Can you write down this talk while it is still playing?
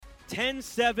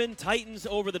10-7 Titans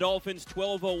over the Dolphins,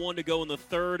 12:01 to go in the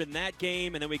third in that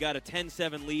game, and then we got a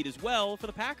 10-7 lead as well for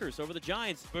the Packers over the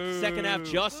Giants. Boo. Second half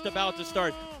just about to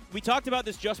start. We talked about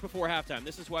this just before halftime.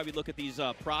 This is why we look at these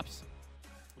props.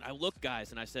 I looked,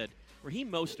 guys, and I said,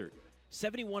 Raheem Mostert,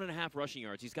 71.5 rushing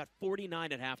yards. He's got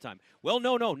 49 at halftime. Well,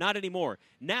 no, not anymore.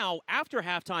 Now, after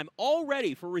halftime,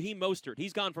 already for Raheem Mostert,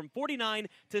 he's gone from 49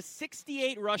 to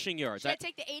 68 rushing yards. Should I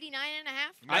take the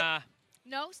 89.5? Nah.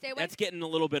 No, stay away. That's getting a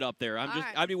little bit up there.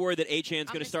 I'd be worried that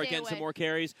Achan's going to start getting some more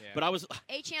carries. Yeah. But I was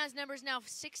Achan's number is now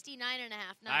 69.5.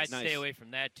 I'd Nice. stay away from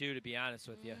that, too, to be honest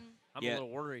with you. I'm a little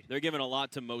worried. They're giving a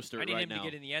lot to Mostert right now. I need him to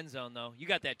get in the end zone, though. You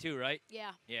got that, too, right? Yeah.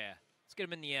 Yeah. Let's get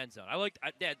him in the end zone.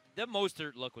 That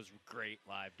Mostert look was great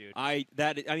live, dude. I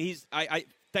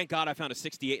thank God I found a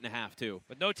 68.5 too.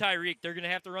 But no Tyreek, they're going to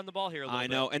have to run the ball here a little bit. I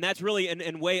know, and that's really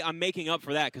in way I'm making up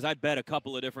for that because I bet a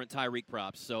couple of different Tyreek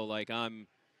props. So like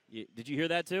did you hear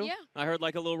that too? Yeah. I heard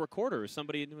like a little recorder.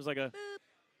 Somebody it was like a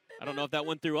I don't know if that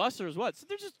went through us or what. So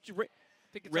they're just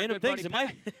random things.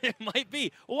 It might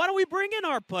be. Well, why don't we bring in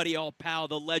our buddy, all pal,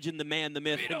 the legend, the man, the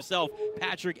myth himself,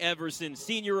 Patrick Everson,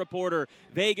 senior reporter,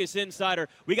 Vegas insider.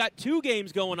 We got 2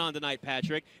 games going on tonight,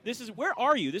 Patrick. Where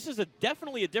are you? This is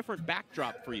definitely a different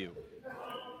backdrop for you.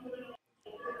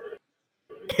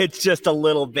 It's just a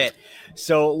little bit.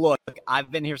 So, look, I've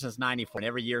been here since 94, and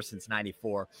every year since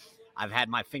 94, I've had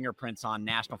my fingerprints on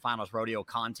National Finals Rodeo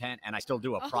content, and I still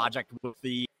do a project with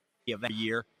the event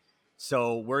year.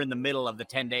 So we're in the middle of the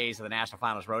 10 days of the National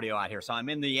Finals Rodeo out here. So I'm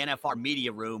in the NFR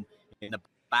media room in the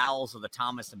bowels of the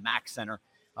Thomas and Mack Center.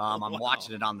 I'm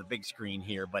watching it on the big screen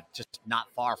here, but just not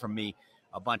far from me,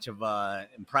 a bunch of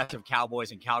impressive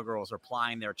cowboys and cowgirls are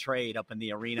plying their trade up in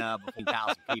the arena between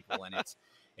 1,000 people, and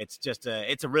it's just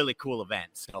it's a really cool event.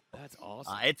 So that's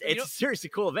awesome. It's a seriously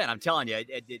cool event. I'm telling you,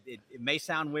 it may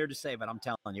sound weird to say, but I'm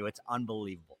telling you, it's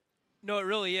unbelievable. No, it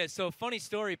really is. So, funny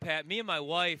story, Pat. Me and my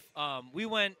wife, we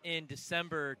went in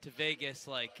December to Vegas,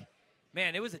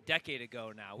 it was a decade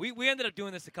ago now. We ended up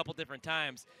doing this a couple different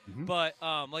times, but,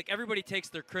 everybody takes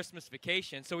their Christmas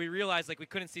vacation, so we realized, we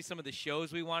couldn't see some of the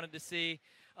shows we wanted to see.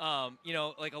 A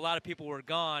lot of people were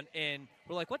gone, and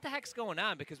we're like, what the heck's going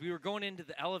on? Because we were going into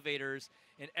the elevators,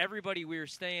 and we were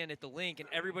staying at the Link, and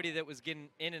everybody that was getting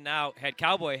in and out had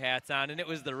cowboy hats on, and it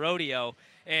was the rodeo,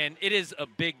 and it is a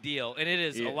big deal, and it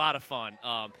is a lot of fun.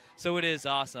 So it is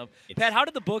awesome. Pat, how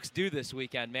did the books do this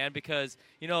weekend, man? Because,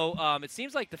 it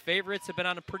seems like the favorites have been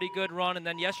on a pretty good run, and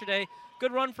then yesterday,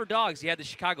 good run for dogs. You had the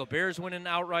Chicago Bears winning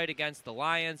outright against the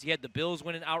Lions. You had the Bills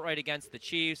winning outright against the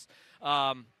Chiefs.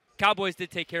 Cowboys did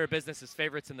take care of business as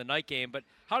favorites in the night game, but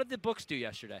how did the books do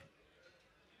yesterday?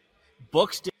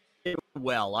 Books did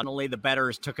well. Only the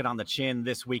bettors took it on the chin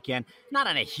this weekend. Not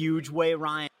in a huge way,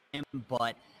 Ryan,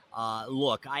 but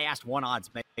look, I asked one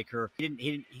odds maker.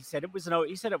 He said it was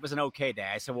an okay day.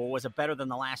 I said, well, was it better than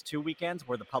the last 2 weekends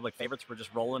where the public favorites were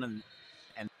just rolling and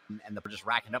they were just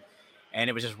racking up? And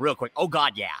it was just real quick. Oh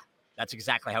God, yeah. That's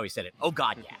exactly how he said it. Oh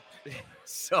God, yeah.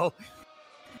 So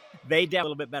they did a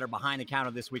little bit better behind the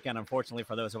counter this weekend, unfortunately,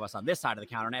 for those of us on this side of the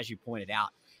counter. And as you pointed out,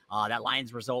 that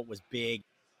Lions result was big.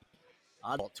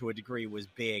 To a degree was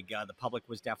big. The public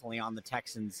was definitely on the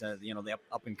Texans, the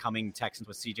up-and-coming Texans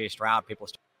with C.J. Stroud. People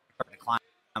started to climb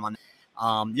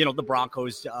on. The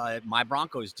Broncos, my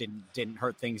Broncos didn't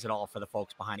hurt things at all for the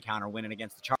folks behind the counter winning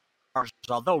against the Chargers,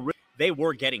 although they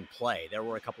were getting play. There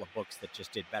were a couple of books that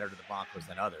just did better to the Broncos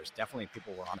than others. Definitely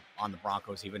people were on the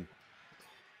Broncos, even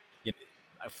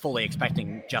fully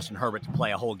expecting Justin Herbert to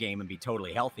play a whole game and be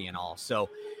totally healthy and all. So,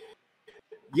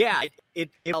 yeah,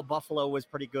 Buffalo was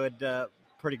pretty good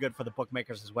for the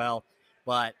bookmakers as well.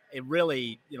 But it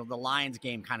really, the Lions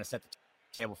game kind of set the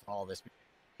table for all this.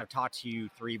 I've talked to you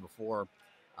 3 before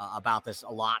about this a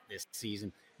lot this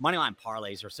season. Moneyline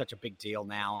parlays are such a big deal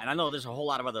now. And I know there's a whole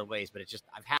lot of other ways, but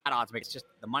I've had odds makers. Just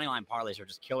the moneyline parlays are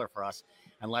just killer for us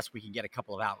unless we can get a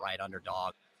couple of outright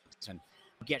underdogs and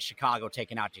get Chicago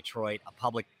taking out Detroit, a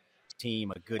public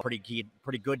team,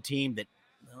 pretty good team that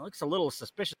looks a little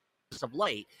suspicious of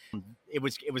late. It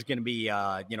was going to be,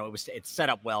 it's set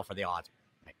up well for the odds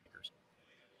makers.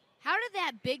 How did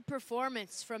that big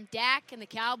performance from Dak and the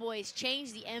Cowboys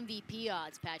change the MVP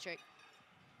odds, Patrick?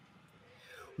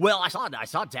 Well, I saw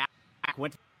Dak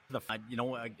went to the,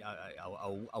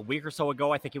 a week or so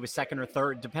ago. I think he was second or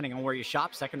third, depending on where you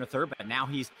shop, second or third. But now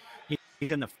he's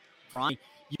in the front.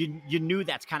 You knew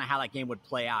that's kind of how that game would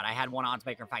play out. I had one odds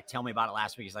maker, in fact, tell me about it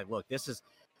last week. He's like, look, this is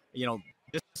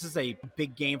a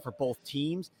big game for both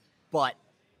teams. But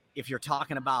if you're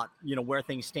talking about, where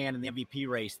things stand in the MVP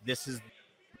race, this is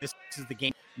the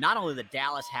game. Not only that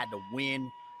Dallas had to win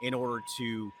in order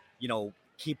to,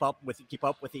 keep up with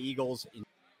the Eagles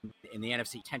in the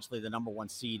NFC, potentially the number one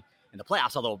seed in the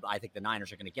playoffs, although I think the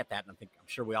Niners are going to get that, and I'm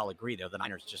sure we all agree there. The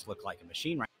Niners just look like a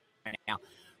machine right now.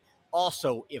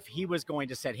 Also, if he was going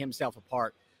to set himself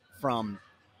apart from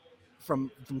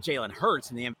Jalen Hurts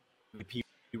in the MVP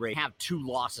rate, have 2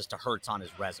 losses to Hurts on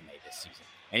his resume this season,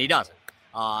 and he doesn't.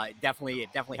 It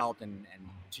definitely helped, and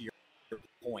to your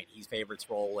point, he's favorites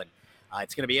role, and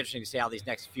it's going to be interesting to see how these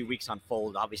next few weeks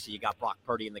unfold. Obviously, you got Brock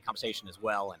Purdy in the conversation as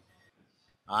well,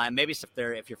 and maybe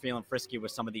if you're feeling frisky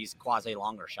with some of these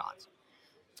quasi-longer shots.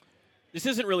 This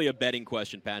isn't really a betting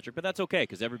question, Patrick, but that's okay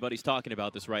because everybody's talking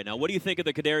about this right now. What do you think of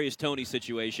the Kadarius Toney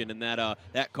situation and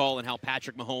that call and how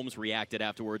Patrick Mahomes reacted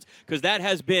afterwards? Because that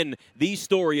has been the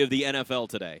story of the NFL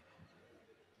today.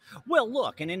 Well,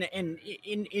 look, and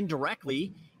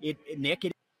indirectly, Nick,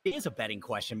 it is a betting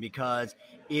question because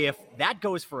if that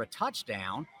goes for a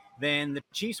touchdown, then the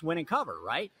Chiefs win and cover,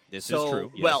 right? This is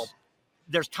true. Yes. Well,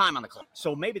 there's time on the clock,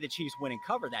 so maybe the Chiefs win and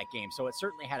cover that game. So it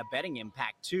certainly had a betting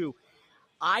impact too.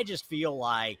 I just feel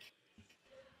like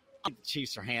the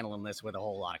Chiefs are handling this with a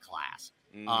whole lot of class.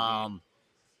 Mm-hmm.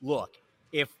 Look,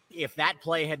 if that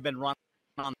play had been run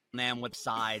on them with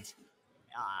sides,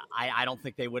 I don't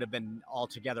think they would have been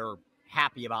altogether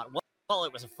happy about it. Well,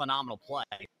 it was a phenomenal play,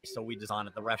 so we just on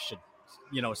it. The ref should,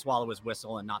 swallow his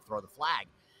whistle and not throw the flag.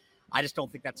 I just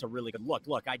don't think that's a really good look.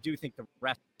 Look, I do think the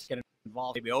refs get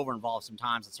involved, maybe over-involved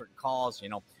sometimes in certain calls,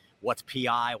 what's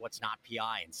PI, what's not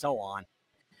PI, and so on.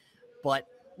 But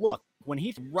look, when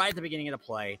he's right at the beginning of the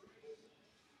play,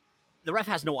 the ref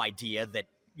has no idea that,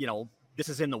 this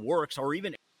is in the works or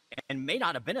even, and may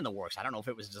not have been in the works. I don't know if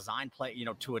it was a design play,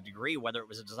 to a degree, whether it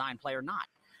was a design play or not.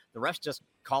 The ref's just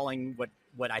calling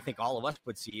what I think all of us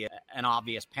would see an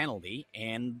obvious penalty,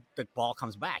 and the ball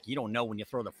comes back. You don't know when you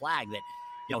throw the flag that,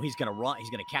 he's going to run, he's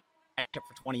going to catch it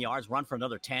for 20 yards, run for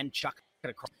another 10, chuck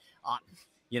it across,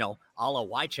 a la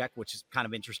Wycheck, which is kind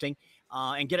of interesting,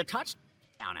 and get a touchdown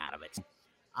out of it.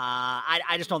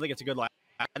 I just don't think it's a good look.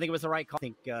 I think it was the right call.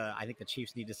 I think the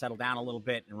Chiefs need to settle down a little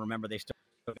bit and remember they still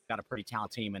got a pretty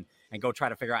talented team and go try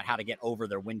to figure out how to get over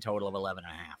their win total of 11.5.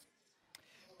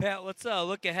 Pat, let's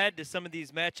look ahead to some of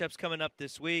these matchups coming up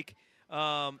this week.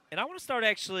 And I want to start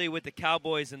actually with the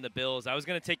Cowboys and the Bills. I was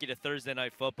going to take you to Thursday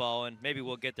Night Football, and maybe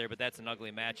we'll get there, but that's an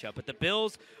ugly matchup. But the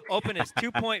Bills open as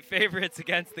 2-point favorites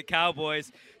against the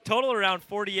Cowboys, total around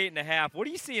 48.5. What are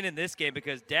you seeing in this game?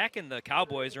 Because Dak and the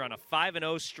Cowboys are on a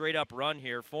 5-0 straight-up run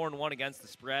here, 4-1 against the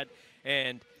spread,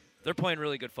 and they're playing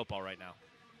really good football right now.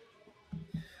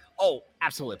 Oh,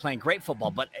 absolutely, playing great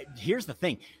football. But here's the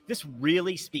thing. This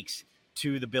really speaks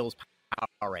to the Bills'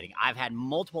 power rating. I've had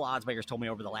multiple odds makers told me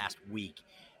over the last week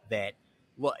that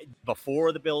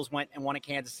before the Bills went and won at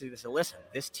Kansas City, they said, listen,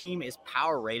 this team is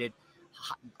power rated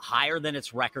higher than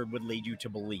its record would lead you to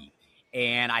believe.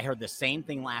 And I heard the same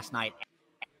thing last night.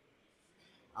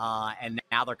 And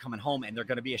now they're coming home and they're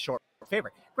going to be a short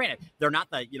favorite. Granted, they're not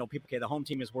the, the home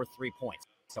team is worth 3 points.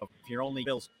 So if you're only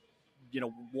Bills,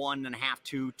 1.5,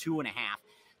 2.5,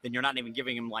 then you're not even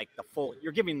giving them like the full,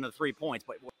 you're giving them the 3 points,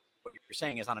 but what you're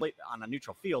saying is on a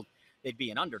neutral field, they'd be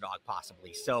an underdog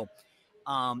possibly. So,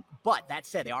 but that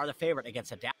said, they are the favorite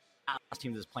against a Dallas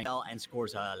team that's playing well and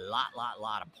scores a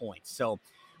lot of points. So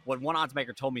what one odds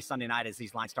maker told me Sunday night as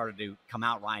these lines started to come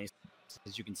out, Ryan,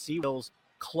 as you can see, Bills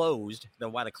closed,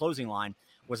 why the closing line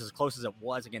was as close as it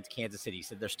was against Kansas City. He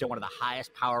said they're still one of the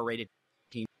highest power rated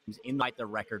teams in their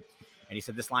record. And he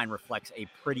said this line reflects a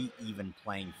pretty even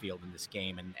playing field in this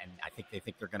game. And I think they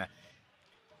think they're going to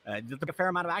a fair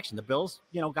amount of action. The Bills,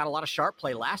 got a lot of sharp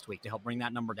play last week to help bring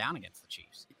that number down against the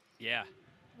Chiefs. Yeah.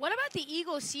 What about the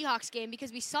Eagles-Seahawks game?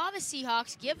 Because we saw the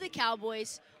Seahawks give the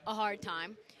Cowboys a hard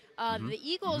time. The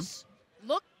Eagles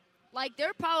look like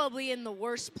they're probably in the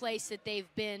worst place that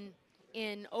they've been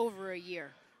in over a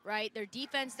year, right? Their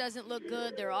defense doesn't look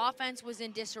good. Their offense was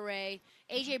in disarray.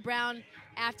 A.J. Brown,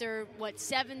 after,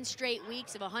 7 straight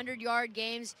weeks of 100-yard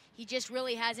games, he just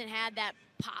really hasn't had that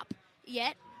pop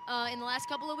yet in the last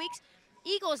couple of weeks.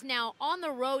 Eagles now on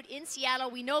the road in Seattle.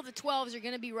 We know the 12s are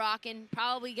going to be rocking,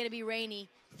 probably going to be rainy.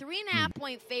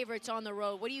 3.5-point favorites on the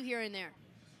road. What are you hearing there?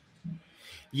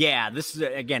 Yeah, this is,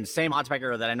 again, same odds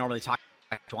maker that I normally talk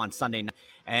to on Sunday night.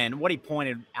 And what he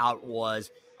pointed out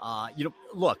was,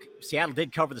 look, Seattle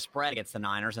did cover the spread against the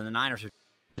Niners, and the Niners have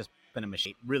just been a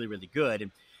machine, really, really good.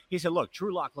 And he said, look,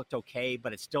 Drew Lock looked okay,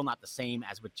 but it's still not the same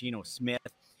as with Geno Smith.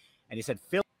 And he said,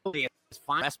 Philly is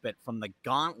fine respite from the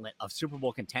gauntlet of Super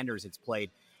Bowl contenders it's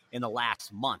played in the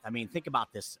last month. I mean, think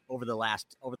about this over the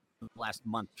last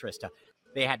month, Trista.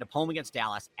 They had to home against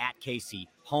Dallas, at KC,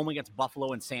 home against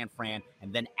Buffalo and San Fran,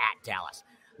 and then at Dallas.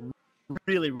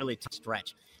 Really, really tough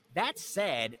stretch. That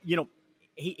said,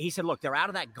 he said, look, they're out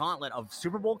of that gauntlet of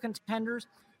Super Bowl contenders,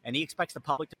 and he expects the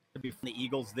public to be from the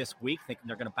Eagles this week, thinking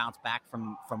they're going to bounce back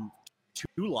from 2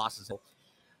 losses.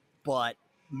 But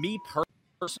me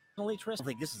personally, Tristan, I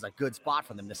think this is a good spot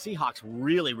for them. The Seahawks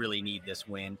really, really need this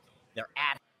win. They're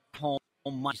at home,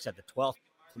 much said the 12th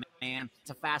man.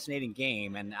 It's a fascinating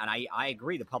game, and I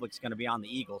agree the public's going to be on the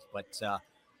Eagles, but the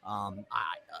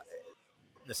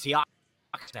Seahawks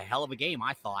a hell of a game,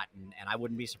 I thought, and I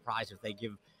wouldn't be surprised if they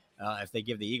give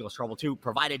the Eagles trouble too,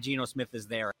 provided Geno Smith is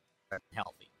there and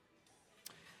healthy.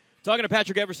 Talking to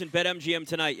Patrick Everson, BetMGM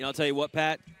tonight. I'll tell you what,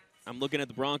 Pat. I'm looking at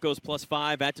the Broncos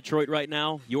 +5 at Detroit right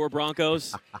now. Your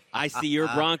Broncos. I see your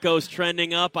Broncos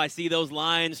trending up. I see those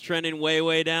Lions trending way,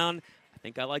 way down. I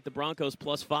think I like the Broncos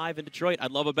 +5 in Detroit.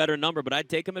 I'd love a better number, but I'd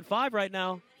take them at 5 right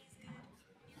now.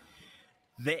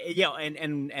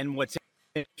 And what's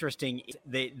interesting,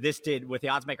 this did with the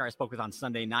odds maker I spoke with on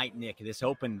Sunday night, Nick. This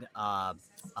opened.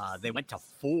 They went to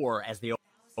 4 as the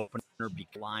opener,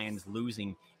 Lions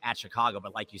losing at Chicago.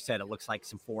 But like you said, it looks like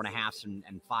some 4.5s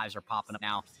and 5s are popping up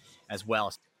now as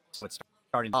well. So it's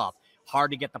starting up.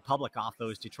 Hard to get the public off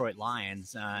those Detroit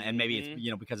Lions, and maybe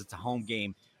it's because it's a home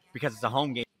game,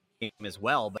 as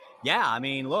well. But yeah, I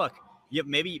mean, look.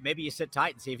 Maybe you sit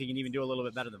tight and see if you can even do a little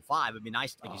bit better than 5. It'd be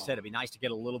nice, like you said, it'd be nice to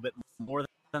get a little bit more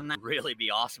than that. Really be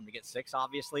awesome to get 6,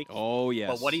 obviously. Oh, yes.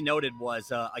 But what he noted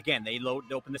was, again, they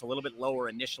opened this a little bit lower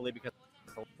initially because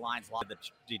the Lions lost. The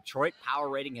Detroit power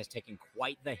rating has taken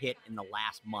quite the hit in the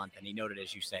last month, and he noted,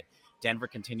 as you said, Denver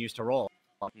continues to roll.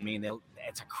 I mean,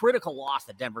 it's a critical loss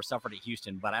that Denver suffered at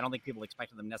Houston, but I don't think people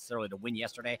expected them necessarily to win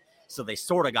yesterday, so they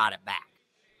sort of got it back.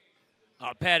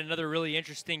 Pat, another really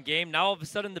interesting game. Now all of a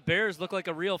sudden the Bears look like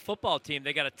a real football team.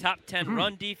 They got a top 10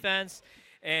 run defense,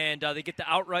 and they get the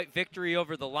outright victory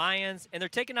over the Lions, and they're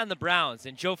taking on the Browns.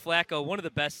 And Joe Flacco, one of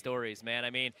the best stories, man. I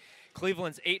mean,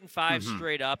 Cleveland's 8-5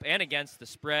 straight up and against the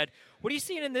spread. What are you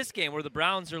seeing in this game where the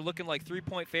Browns are looking like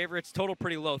 3-point favorites? Total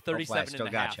pretty low,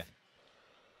 37.5. Gotcha.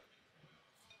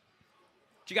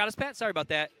 You got us, Pat? Sorry about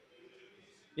that.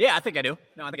 Yeah, I think I do.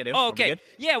 No, I think I do. Oh, okay.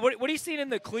 Yeah, what are you seeing in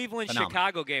the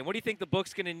Cleveland-Chicago game? What do you think the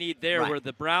book's going to need there where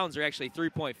the Browns are actually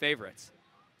 3-point favorites?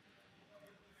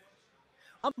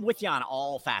 I'm with you on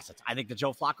all facets. I think the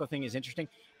Joe Flacco thing is interesting.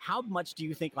 How much do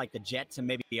you think like the Jets and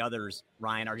maybe the others,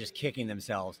 Ryan, are just kicking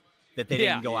themselves that they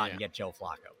didn't go out and get Joe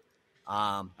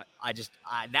Flacco?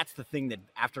 That's the thing that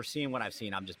after seeing what I've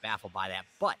seen, I'm just baffled by that.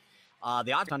 But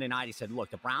the odds Sunday night, he said, look,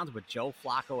 the Browns with Joe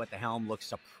Flacco at the helm look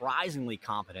surprisingly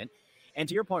competent. And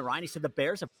to your point, Ryan, he said the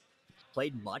Bears have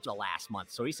played much the last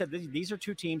month. So he said these are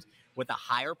two teams with a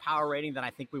higher power rating than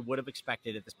I think we would have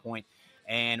expected at this point.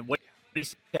 And what he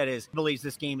said is he believes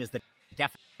this game is the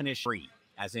definition of 3,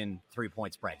 as in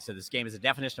 3-point spread. So this game is a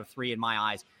definition of 3 in my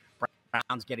eyes.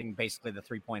 Browns getting basically the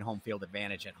 3-point home field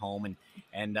advantage at home.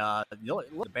 And the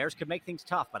Bears could make things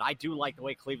tough, but I do like the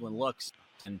way Cleveland looks.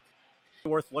 And it's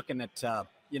worth looking at,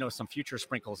 some future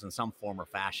sprinkles in some form or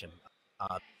fashion.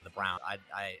 The Browns.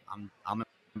 I'm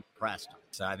impressed.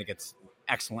 So I think it's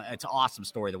excellent. It's an awesome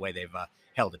story the way they've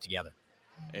held it together.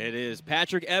 It is.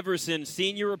 Patrick Everson,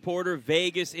 senior reporter,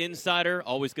 Vegas insider.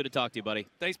 Always good to talk to you, buddy.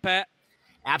 Thanks, Pat.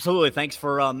 Absolutely. Thanks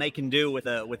for making do with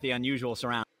the unusual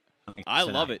surroundings. I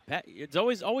love it, Pat. It's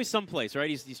always someplace, right?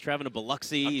 He's traveling to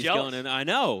Biloxi. He's jealous. going in. I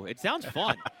know. It sounds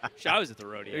fun. I was at the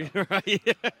rodeo.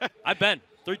 Right. I've been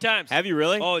 3 times. Have you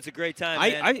really? Oh, it's a great time,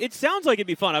 man. It sounds like it'd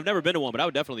be fun. I've never been to one, but I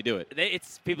would definitely do it.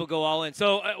 People go all in.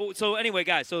 So anyway,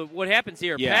 guys. So what happens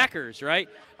here? Yeah. Packers, right?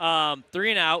 3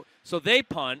 and out. So they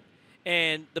punt,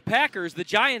 and the Packers, the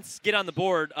Giants get on the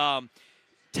board.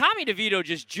 Tommy DeVito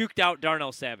just juked out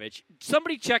Darnell Savage.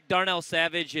 Somebody check Darnell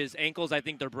Savage's ankles. I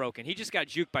think they're broken. He just got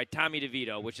juked by Tommy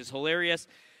DeVito, which is hilarious.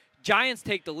 Giants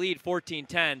take the lead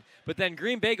 14-10, but then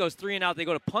Green Bay goes 3 and out. They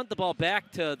go to punt the ball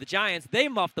back to the Giants. They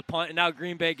muff the punt, and now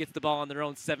Green Bay gets the ball on their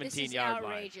own 17-yard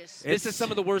line. This is some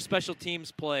of the worst special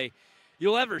teams play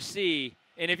you'll ever see.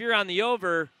 And if you're on the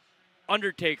over,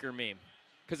 Undertaker meme,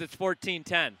 because it's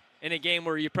 14-10 in a game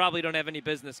where you probably don't have any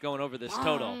business going over this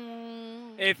total.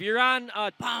 If you're on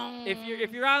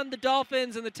if you're on the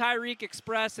Dolphins and the Tyreek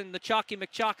Express and the Chalky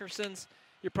McChalkersons,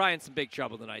 you're probably in some big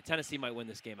trouble tonight. Tennessee might win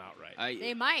this game outright.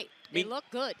 They might. They look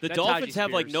good. The Dolphins have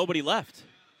like nobody left.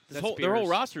 Their whole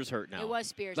roster's hurt now. It was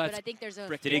Spears, but I think there's a.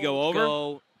 Did he go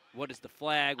over? What is the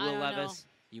flag, Will Levis? Know.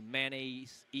 You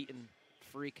mayonnaise-eating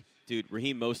freak. Dude,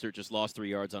 Raheem Mostert just lost 3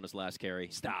 yards on his last carry.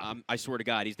 Stop. I swear to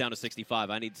God, he's down to 65.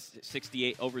 I need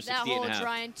 68, over 68 that and a half. holds,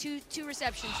 Ryan. Two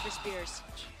receptions for Spears.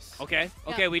 Okay,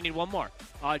 Yeah. we need one more.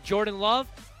 Jordan Love,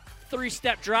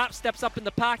 3-step drop, steps up in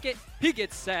the pocket. He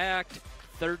gets sacked.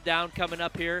 3rd down coming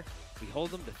up here. We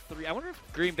hold them to 3. I wonder if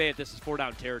Green Bay, if this is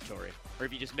 4-down territory, or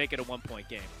if you just make it a 1-point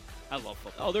game. I love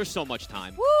football. Oh, there's so much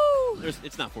time. Woo!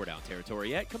 It's not 4-down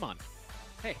territory yet. Come on.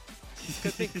 Hey,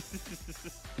 good thing.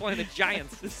 Playing the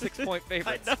Giants, 6-point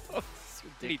favorites. I know.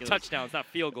 We need touchdowns, not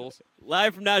field goals.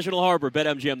 Live from National Harbor,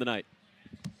 BetMGM tonight.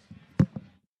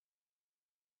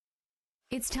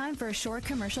 It's time for a short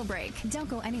commercial break. Don't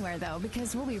go anywhere, though,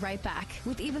 because we'll be right back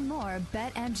with even more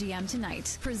BetMGM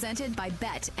Tonight, presented by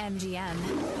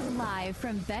BetMGM, live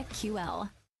from BetQL.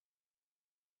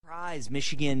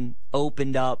 Michigan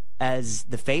opened up as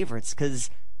the favorites, because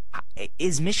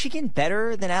is Michigan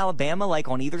better than Alabama, like,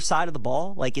 on either side of the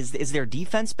ball? Like, is their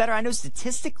defense better? I know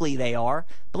statistically they are,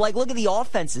 but, like, look at the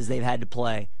offenses they've had to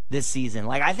play this season.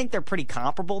 Like, I think they're pretty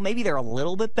comparable. Maybe they're a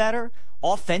little bit better.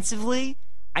 Offensively,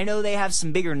 I know they have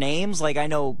some bigger names. Like, I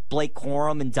know Blake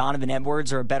Corum and Donovan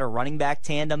Edwards are a better running back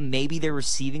tandem. Maybe their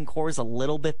receiving core is a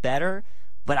little bit better.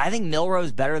 But I think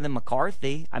Milroe's better than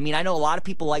McCarthy. I mean, I know a lot of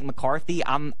people like McCarthy.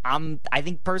 I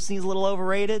think personally he's a little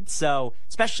overrated. So,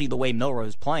 especially the way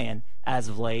Milroe's playing as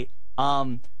of late.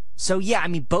 So yeah, I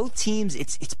mean, both teams,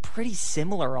 it's pretty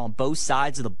similar on both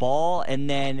sides of the ball. And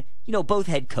then, you know, both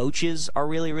head coaches are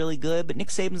really, really good. But Nick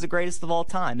Saban's the greatest of all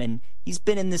time, and he's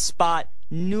been in this spot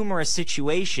numerous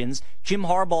situations. Jim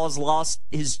Harbaugh has lost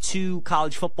his 2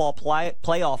 college football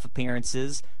playoff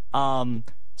appearances.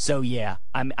 So yeah,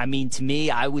 I mean, to me,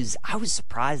 I was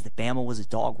surprised that Bama was a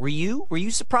dog. Were you? Were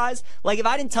you surprised? Like, if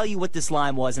I didn't tell you what this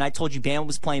line was, and I told you Bama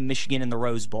was playing Michigan in the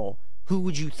Rose Bowl, who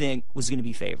would you think was going to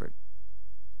be favored?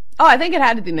 Oh, I think it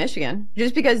had to be Michigan,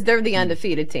 just because they're the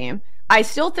undefeated team. I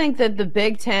still think that the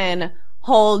Big Ten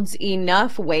holds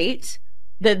enough weight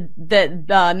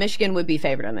that Michigan would be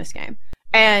favored in this game.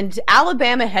 And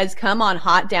Alabama has come on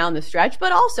hot down the stretch,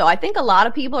 but also I think a lot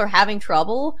of people are having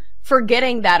trouble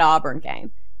forgetting that Auburn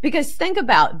game. Because think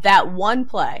about that one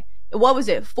play. What was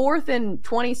it? 4th and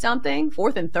 20-something?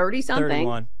 4th and 30-something?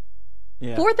 31.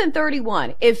 Yeah. 4th and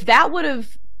 31. If that would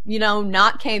have,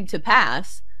 not came to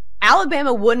pass,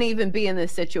 Alabama wouldn't even be in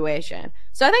this situation.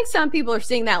 So I think some people are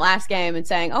seeing that last game and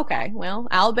saying, okay, well,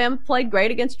 Alabama played great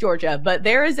against Georgia, but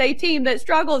there is a team that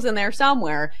struggles in there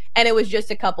somewhere, and it was just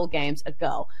a couple games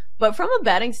ago. But from a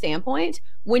betting standpoint,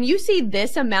 when you see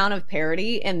this amount of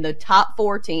parity in the top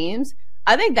 4 teams,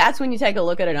 I think that's when you take a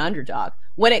look at an underdog.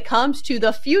 When it comes to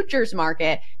the futures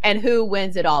market and who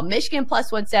wins it all. Michigan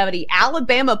plus 170,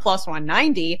 Alabama plus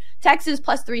 190, Texas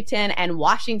plus 310, and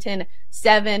Washington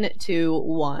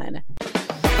 7-1.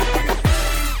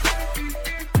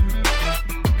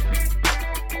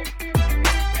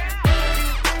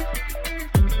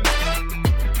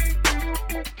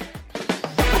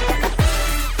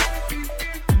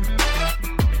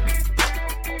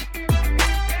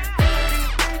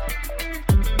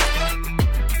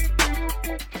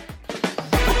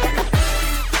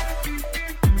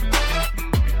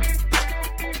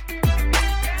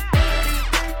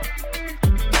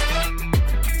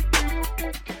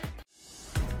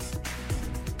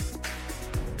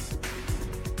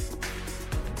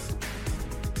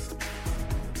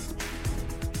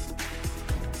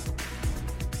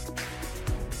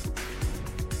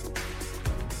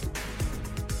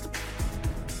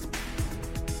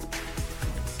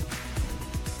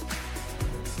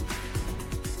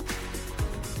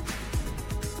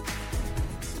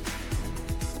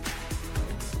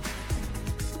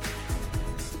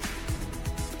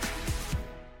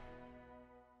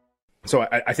 So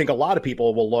I think a lot of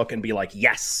people will look and be like,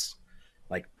 yes,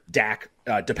 like Dak,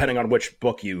 depending on which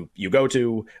book you go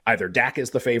to, either Dak is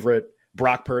the favorite,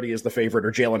 Brock Purdy is the favorite,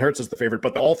 or Jalen Hurts is the favorite,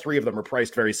 but all 3 of them are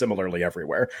priced very similarly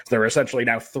everywhere. So there are essentially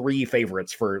now 3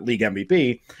 favorites for league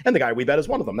MVP, and the guy we bet is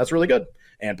one of them. That's really good.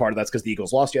 And part of that's because the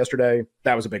Eagles lost yesterday.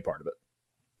 That was a big part of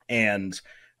it.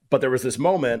 But there was this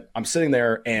moment, I'm sitting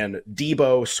there, and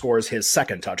Debo scores his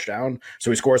 2nd touchdown.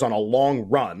 So he scores on a long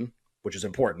run, which is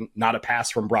important, not a pass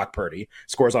from Brock Purdy,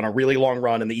 scores on a really long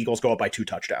run, and the Eagles go up by 2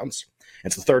 touchdowns.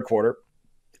 It's the 3rd quarter,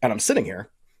 and I'm sitting here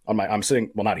I'm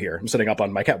sitting up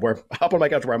on my couch where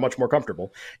I'm much more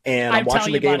comfortable, and I'm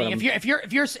watching the game. Buddy,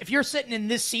 if you're sitting in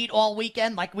this seat all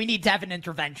weekend, like, we need to have an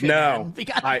intervention. No, man. we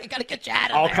gotta get you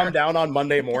out of I'll there. come down on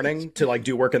Monday morning to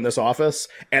do work in this office,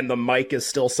 and the mic is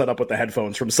still set up with the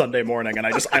headphones from Sunday morning, and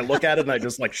I look at it and I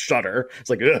just shudder. It's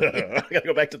like, ugh, I gotta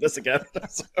go back to this again.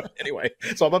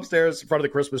 So I'm upstairs in front of the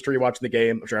Christmas tree watching the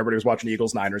game. I'm sure everybody was watching the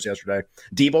Eagles-Niners yesterday.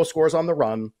 Debo scores on the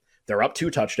run. They're up 2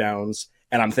 touchdowns.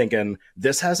 And I'm thinking,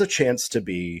 this has a chance to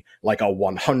be like a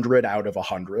 100 out of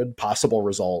 100 possible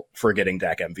result for getting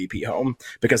Dak MVP home.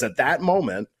 Because at that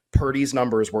moment, Purdy's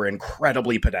numbers were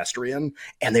incredibly pedestrian,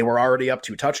 and they were already up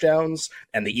 2 touchdowns,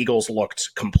 and the Eagles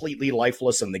looked completely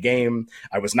lifeless in the game.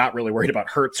 I was not really worried about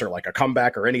Hurts or like a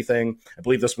comeback or anything. I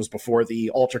believe this was before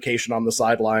the altercation on the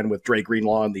sideline with Dre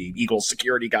Greenlaw and the Eagles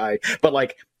security guy. But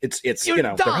like, it's you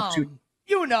know, Dom.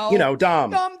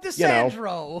 Dom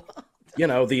DeSandro.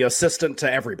 The assistant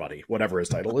to everybody, whatever his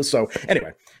title is. So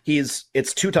anyway,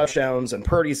 it's 2 touchdowns, and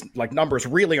Purdy's like numbers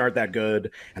really aren't that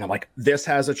good. And I'm like, this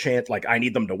has a chance. Like, I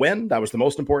need them to win. That was the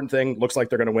most important thing. Looks like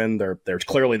they're going to win. They're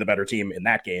clearly the better team in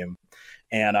that game.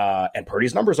 And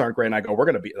Purdy's numbers aren't great. And I go, we're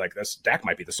going to be like this. Dak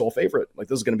might be the sole favorite. Like,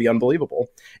 this is going to be unbelievable.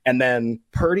 And then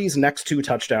Purdy's next 2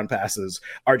 touchdown passes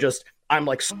are just, I'm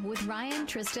like, with Ryan,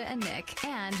 Trista, and Nick,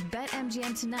 and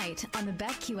BetMGM tonight on the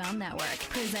BetQL network,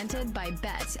 presented by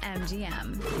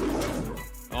BetMGM.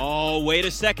 Oh, wait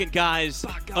a second, guys.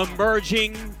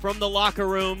 Emerging from the locker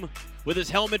room with his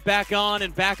helmet back on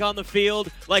and back on the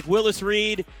field like Willis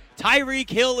Reed. Tyreek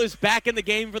Hill is back in the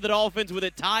game for the Dolphins with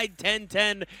it tied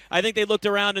 10-10. I think they looked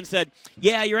around and said,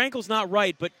 yeah, your ankle's not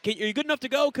right, but are you good enough to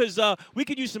go? Because we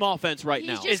could use some offense right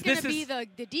now. He's just going to be the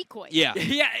decoy. Yeah.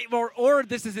 Yeah, or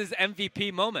this is his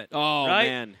MVP moment. Oh, right?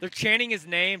 man. They're chanting his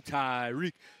name,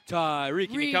 Tyreek,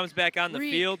 and he comes back on the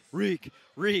field. Reek.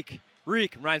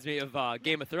 Reminds me of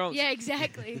Game of Thrones. Yeah,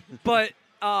 exactly. But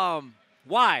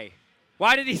why?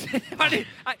 Why did he say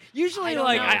usually,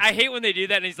 I hate when they do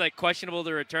that and he's, like, questionable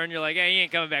to return. You're like, hey, he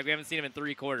ain't coming back. We haven't seen him in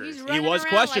 3 quarters. He was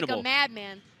questionable. Like a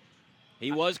madman.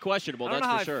 He was questionable, that's for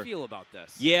sure. I don't know how I feel about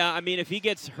this. Yeah, I mean, if he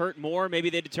gets hurt more,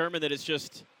 maybe they determine that it's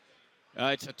just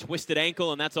it's a twisted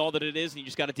ankle and that's all that it is, and you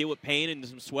just got to deal with pain and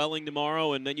some swelling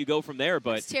tomorrow, and then you go from there.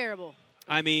 But it's terrible.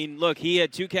 I mean, look, he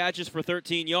had 2 catches for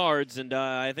 13 yards, and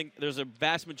I think there's a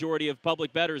vast majority of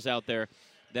public bettors out there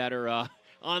that are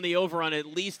on the over on at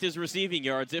least his receiving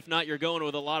yards. If not, you're going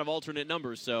with a lot of alternate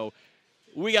numbers. So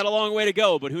we got a long way to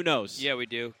go, but who knows? Yeah, we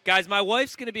do. Guys, my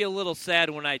wife's going to be a little sad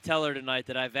when I tell her tonight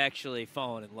that I've actually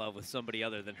fallen in love with somebody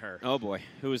other than her. Oh, boy.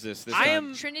 Who is this? I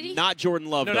am Trinity? Not Jordan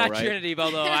Love, no, though, not right? Trinity,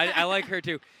 although I like her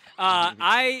too.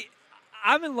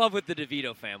 I'm in love with the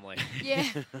DeVito family. Yeah.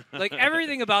 Like,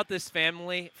 everything about this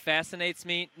family fascinates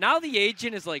me. Now the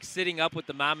agent is, like, sitting up with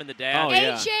the mom and the dad. Oh,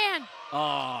 yeah. Chan.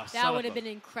 Oh, that would have been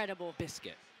incredible.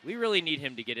 Biscuit. We really need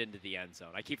him to get into the end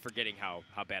zone. I keep forgetting how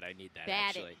bad I need that,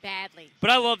 actually. Badly. But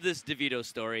I love this DeVito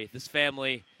story, this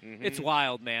family. Mm-hmm. It's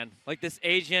wild, man. Like, this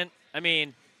agent, I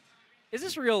mean, is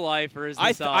this real life or is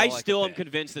this all I like still am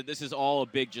convinced that this is all a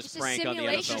big prank on the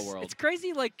NFL world. It's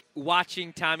crazy, like,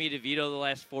 watching Tommy DeVito the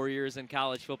last 4 years in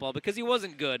college football because he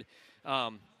wasn't good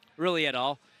really at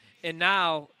all. And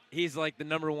now he's, like, the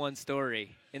 #1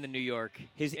 story in the New York.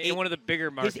 In one of the bigger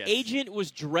markets. His agent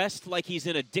was dressed like he's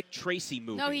in a Dick Tracy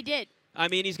movie. No, he did. I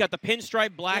mean, he's got the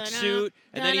pinstripe black suit,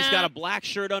 and then he's got a black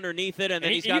shirt underneath it, and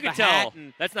then he's got the hat.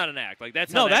 And that's not an act. Like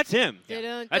that's that's him.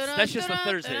 Yeah. That's just a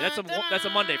Thursday. That's a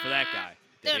Monday for that guy.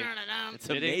 It's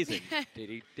amazing.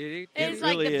 It's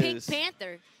like the Pink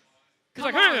Panther. He's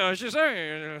like, hey, I was just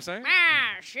saying.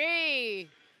 She.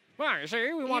 Well, you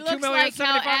see, we want $2 million,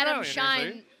 $2,075,000. Adam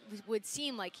Shine would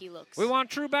seem like he looks. We want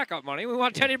true backup money. We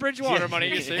want Teddy Bridgewater money,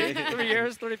 you see. 3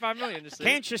 years, $35 million, you see.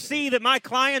 Can't you see that my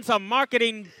client's a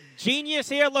marketing genius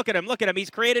here? Look at him. He's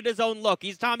created his own look.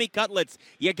 He's Tommy Cutlets.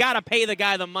 You got to pay the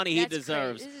guy the money he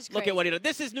deserves. Look at what he does.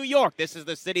 This is New York. This is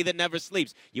the city that never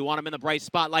sleeps. You want him in the bright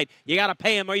spotlight. You got to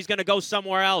pay him or he's going to go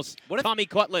somewhere else. Tommy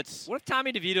Cutlets. What if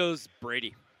Tommy DeVito's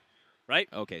Brady? Right?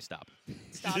 Okay, stop.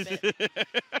 Stop it.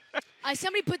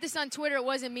 Somebody put this on Twitter. It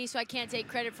wasn't me, so I can't take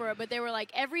credit for it. But they were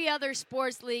like, every other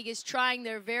sports league is trying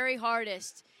their very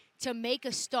hardest to make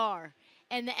a star.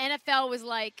 And the NFL was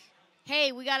like,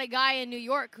 hey, we got a guy in New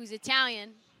York who's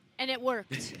Italian. And it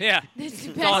worked. Yeah. This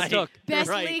is That's all it took. Best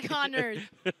league on earth.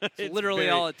 It's literally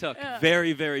all it took. Yeah.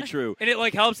 Very, very true. And it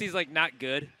like helps he's like not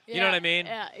good. You know what I mean?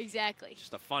 Yeah, exactly.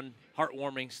 Just a fun,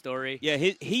 heartwarming story. Yeah,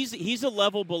 he's a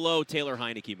level below Taylor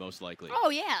Heineke most likely. Oh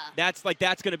yeah. That's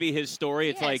going to be his story.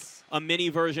 It's like a mini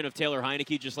version of Taylor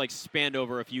Heineke, just like spanned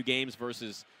over a few games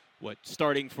versus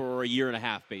starting for a year and a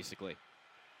half basically.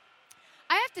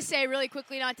 I have to say really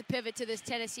quickly, not to pivot to this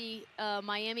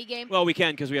Tennessee-Miami game. Well, we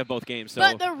can because we have both games. So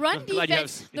but the run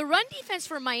defense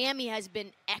for Miami has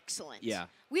been excellent. Yeah.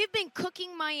 We've been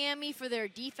cooking Miami for their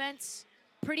defense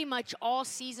pretty much all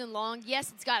season long.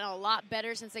 Yes, it's gotten a lot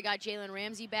better since they got Jalen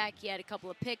Ramsey back. He had a couple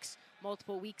of picks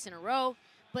multiple weeks in a row.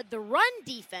 But the run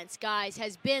defense, guys,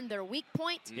 has been their weak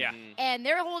point. Yeah. And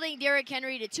they're holding Derrick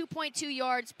Henry to 2.2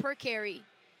 yards per carry.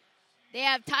 They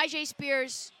have Tyjae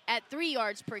Spears at 3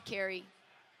 yards per carry.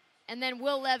 And then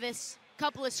Will Levis,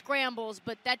 couple of scrambles,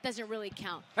 but that doesn't really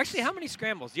count. Actually, how many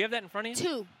scrambles? Do you have that in front of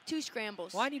you? Two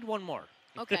scrambles. Well, I need one more.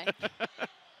 Okay.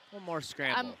 One more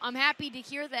scramble. I'm happy to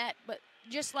hear that, but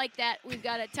just like that, we've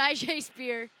got a Tyjae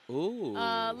Spears. Ooh.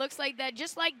 Looks like that.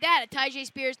 Just like that, a Tyjae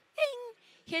Spears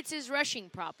ding, hits his rushing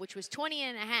prop, which was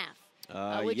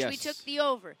 20.5, which we took the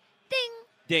over. Ding.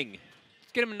 Ding.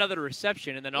 Let's get him another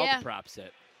reception, and then all the props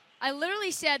hit. I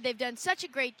literally said they've done such a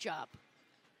great job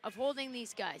of holding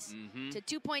these guys to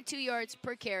 2.2 yards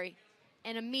per carry,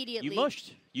 and immediately You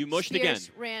mushed Spears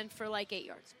again. ran for like 8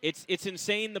 yards. It's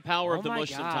insane the power of the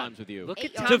mush sometimes with you. Look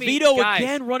at DeVito guys,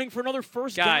 again running for another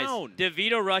first down.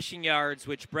 DeVito rushing yards,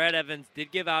 which Brad Evans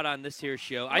did give out on this here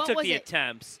show. I took the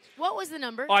attempts. What was the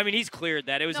number? Oh, I mean, he's cleared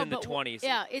that. It was in the 20s.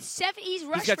 Yeah, he's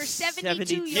rushed for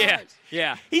 72 yards.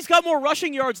 Yeah. He's got more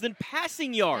rushing yards than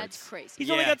passing yards. That's crazy. He's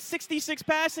only got 66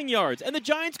 passing yards, and the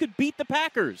Giants could beat the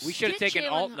Packers. We should have taken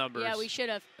alt numbers. Yeah, we should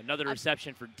have. Another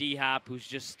reception for D-Hop, who's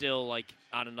just still, like,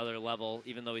 on another level,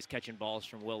 even though he's catching balls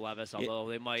from Will Levis, although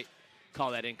they might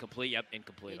call that incomplete. Yep,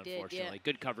 incomplete, unfortunately.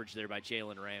 Good coverage there by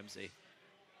Jalen Ramsey.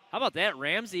 How about that?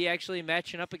 Ramsey actually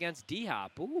matching up against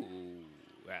D-Hop. Ooh.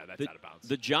 Yeah, that's out of bounds.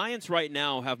 The Giants right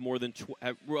now have more than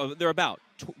they're about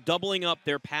doubling up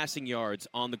their passing yards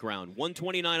on the ground.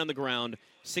 129 on the ground,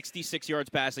 66 yards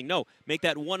passing. No, make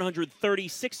that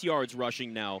 136 yards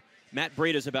rushing now. Matt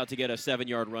Breida's about to get a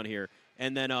 7-yard run here.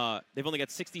 And then they've only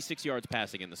got 66 yards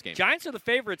passing in this game. Giants are the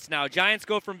favorites now. Giants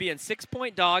go from being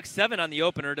 6-point dogs, 7 on the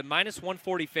opener, to minus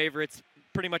 140 favorites.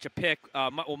 Pretty much a pick.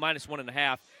 Minus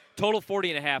 1.5. Total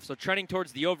 40.5. So trending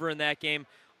towards the over in that game.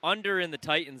 Under in the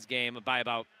Titans game by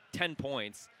about 10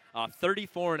 points.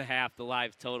 34.5 the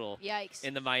live total. Yikes.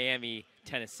 In the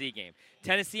Miami-Tennessee game.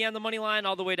 Tennessee on the money line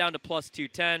all the way down to plus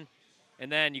 210.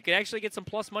 And then you could actually get some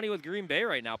plus money with Green Bay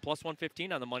right now, plus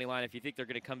 115 on the money line if you think they're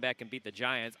going to come back and beat the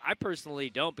Giants. I personally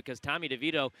don't, because Tommy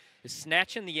DeVito is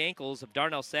snatching the ankles of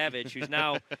Darnell Savage, who's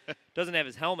now doesn't have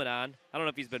his helmet on. I don't know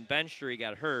if he's been benched or he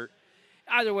got hurt.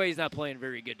 Either way, he's not playing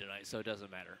very good tonight, so it doesn't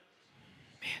matter.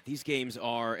 Man, these games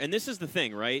are, and this is the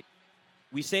thing, right?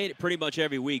 We say it pretty much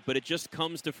every week, but it just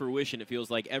comes to fruition, it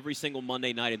feels like, every single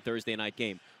Monday night and Thursday night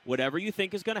game. Whatever you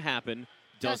think is going to happen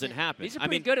doesn't happen. These are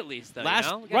pretty good at least, though.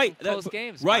 Right, close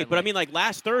games. Right, but I mean, like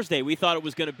last Thursday, we thought it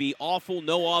was going to be awful,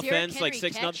 no offense, like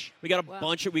 6-0. We got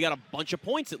a bunch of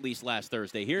points at least last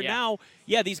Thursday. Here now,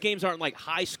 these games aren't like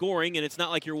high scoring, and it's not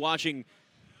like you're watching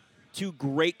two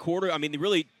great I mean,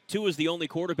 really, two is the only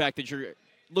quarterback that you're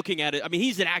looking at it. I mean,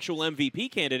 he's an actual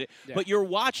MVP candidate, but you're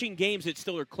watching games that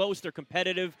still are close. They're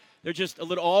competitive. They're just a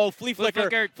little flea flicker.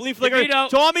 DeVito.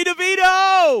 Tommy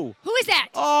DeVito. Who is that?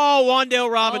 Oh,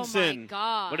 Wandale Robinson. Oh, my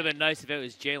God. Would have been nice if it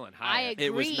was Jalen Hyatt. I agree.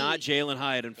 It was not Jalen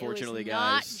Hyatt, unfortunately, guys.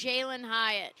 Not Jalen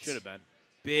Hyatt. Should have been.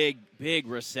 Big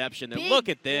reception. Look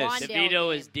at this.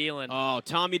 DeVito is dealing. Oh,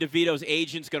 Tommy DeVito's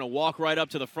agent's going to walk right up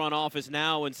to the front office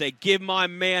now and say, give my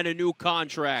man a new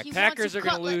contract. Packers are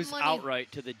going to lose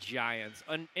outright to the Giants.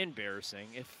 Embarrassing.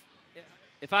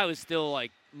 If I was still,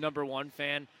 like, #1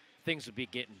 fan, things would be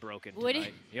getting broken tonight. Would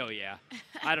he? Oh, yeah.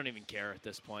 I don't even care at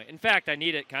this point. In fact, I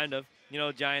need it, kind of. You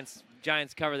know, Giants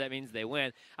cover, that means they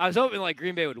win. I was hoping, like,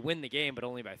 Green Bay would win the game, but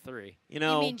only by 3. You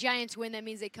mean Giants win, that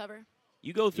means they cover?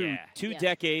 You go through 2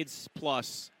 decades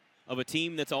plus of a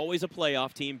team that's always a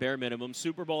playoff team, bare minimum,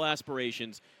 Super Bowl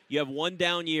aspirations. You have one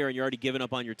down year, and you're already giving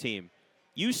up on your team.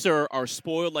 You, sir, are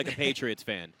spoiled like a Patriots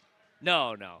fan.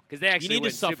 No, because they actually need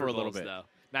win to suffer Super Bowls, a little bit, though,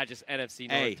 not just NFC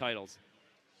North titles.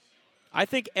 I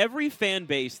think every fan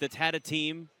base that's had a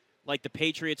team like the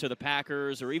Patriots or the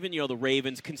Packers or even, the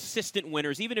Ravens, consistent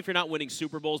winners, even if you're not winning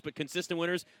Super Bowls, but consistent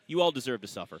winners, you all deserve to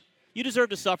suffer. You deserve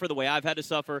to suffer the way I've had to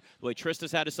suffer, the way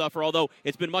Trista's had to suffer, although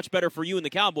it's been much better for you and the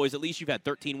Cowboys. At least you've had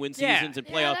 13-win seasons and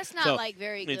playoffs. Yeah, that's not,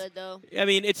 very good, though. I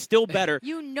mean, it's still better.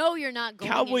 You're not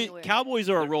going anywhere. Cowboys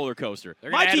are a roller coaster.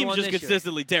 My team's just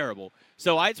consistently terrible.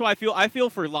 So I feel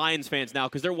for Lions fans now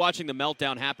because they're watching the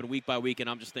meltdown happen week by week, and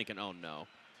I'm just thinking, oh, no.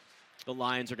 The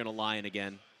Lions are going to lion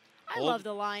again. I love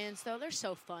the Lions, though. They're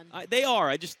so fun. They are.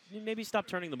 I just maybe stop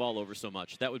turning the ball over so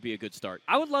much. That would be a good start.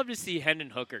 I would love to see Hendon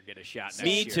Hooker get a shot next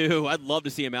Me year. too. I'd love to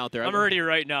see him out there. I'm already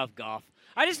writing off Goff.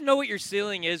 I just know what your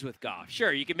ceiling is with Goff.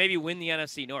 Sure, you can maybe win the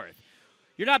NFC North.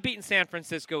 You're not beating San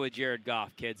Francisco with Jared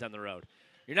Goff, kids, on the road.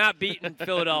 You're not beating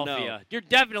Philadelphia. No. You're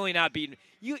definitely not beating.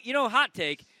 You know, hot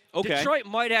take. Okay. Detroit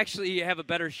might actually have a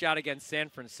better shot against San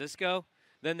Francisco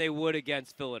than they would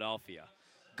against Philadelphia.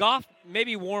 Goff,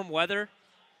 maybe warm weather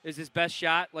is his best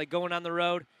shot, like going on the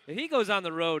road. If he goes on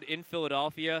the road in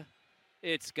Philadelphia,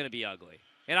 it's going to be ugly.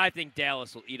 And I think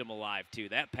Dallas will eat him alive, too.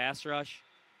 That pass rush,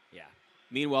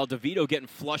 Meanwhile, DeVito getting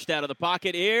flushed out of the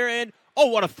pocket here, and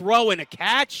what a throw and a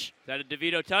catch. Is that a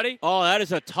DeVito tutty? Oh, that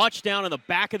is a touchdown in the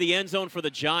back of the end zone for the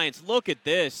Giants. Look at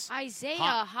this. Isaiah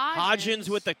Hodgins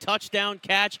with the touchdown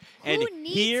catch, and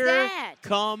needs here that?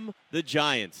 come the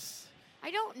Giants.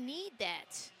 I don't need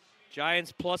that.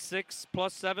 Giants +6,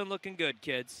 +7 looking good,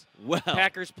 kids. Well.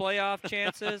 Packers playoff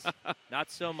chances, not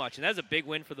so much. And that's a big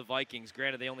win for the Vikings.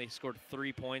 Granted, they only scored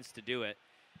 3 points to do it.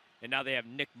 And now they have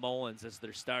Nick Mullins as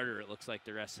their starter, it looks like,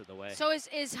 the rest of the way. So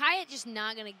is Hyatt just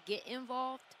not going to get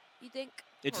involved, you think?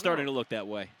 It's starting to look that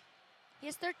way. He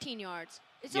has 13 yards.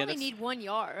 It's Yeah, only need 1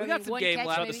 yard. We got some game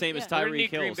left. About the same as We're gonna Tyreek need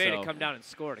Green Hill. Bay So. to come down and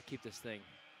score to keep this thing.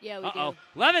 Yeah, we Uh-oh. do.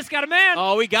 Levis got a man.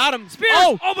 Oh, we got him. Spears.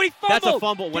 Oh, but he fumbled. that's a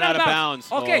fumble. Get Went out of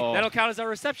bounds. Okay, Oh. that'll count as our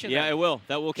reception. Yeah, then. it will.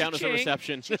 That will count as a Cha-ching.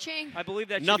 reception. Cha-ching. I believe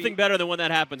that should Nothing be. better than when that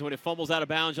happens. When it fumbles out of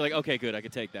bounds, you're like, okay, good, I can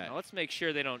take that. Now, let's make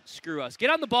sure they don't screw us. Get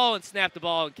on the ball and snap the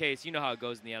ball in case. You know how it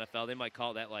goes in the NFL. They might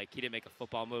call that like he didn't make a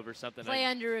football move or something. Play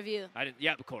under review. I didn't.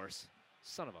 Yeah, of course.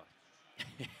 Son of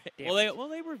a. Well,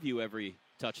 they review every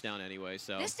touchdown anyway.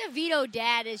 So This DeVito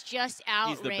dad is just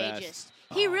He's the best. outrageous.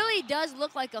 He really does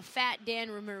look like a fat Dan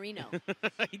Marino.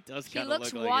 he does He kind of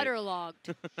looks look like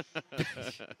waterlogged.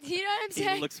 You know what I'm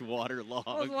saying? He looks waterlogged.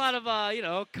 There's a lot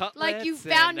of cutlets. Like you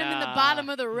found and, him in the bottom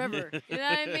of the river. You know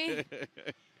what I mean?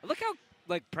 Look how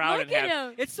proud Look and happy. at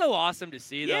him. It's so awesome to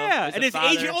see. Though, Yeah, as and a his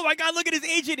father. agent. Oh my God, look at his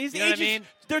agent. His You know what I agent. mean?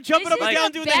 They're jumping This up and is down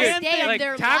the doing the best hand day thing. of Like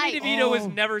their Tommy life. DeVito was Oh.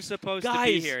 never supposed to be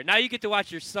Guys. here. Now you get to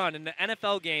watch your son in the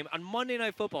NFL game on Monday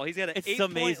Night Football. He's got an It's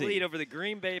 8-point amazing. lead over the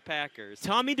Green Bay Packers.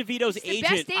 Tommy DeVito's It's the agent.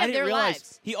 best day I of didn't their realize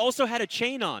lives. he also had a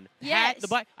chain on. Yes.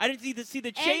 I didn't see the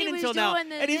And chain he was until now, doing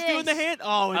the and he's doing the this. hand.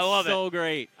 Oh, it's I love so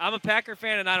great. I'm a Packer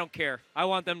fan, and I don't care. I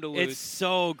want them to lose. It's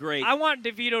so great. I want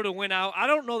DeVito to win out. I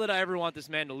don't know that I ever want this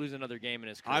man to lose another game in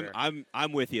his career.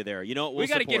 I'm with you there. You know what? we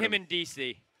got to get him in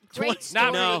D.C. Great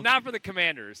story. Not for the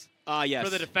Commanders. Yes. For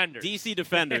the Defenders. DC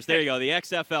Defenders. There you go. The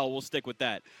XFL. We'll stick with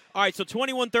that. All right, so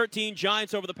 21-13,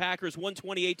 Giants over the Packers.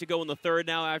 1:28 to go in the third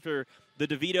now after the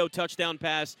DeVito touchdown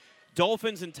pass.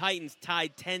 Dolphins and Titans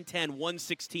tied 10-10,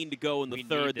 1:16 to go in the We need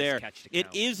third this there. catch to It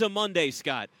count. is a Monday,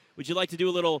 Scott. Would you like to do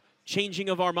a little changing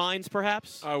of our minds,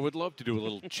 perhaps? I would love to do a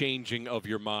little changing of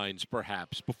your minds,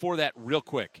 perhaps. Before that, real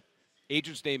quick,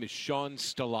 agent's name is Sean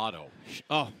Stellato.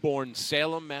 Born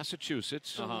Salem,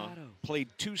 Massachusetts. Played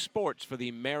 2 sports for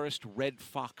the Marist Red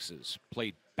Foxes.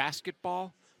 Played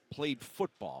basketball, played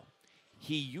football.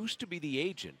 He used to be the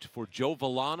agent for Joe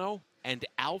Villano and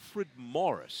Alfred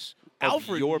Morris. of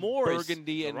Alfred your Morris,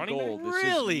 Burgundy the and running back? Gold. This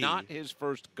Really? is not his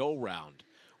first go-round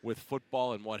with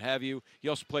football and what have you. He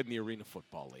also played in the Arena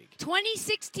Football League.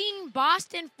 2016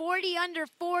 Boston 40 under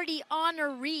 40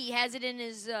 honoree has it in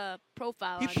his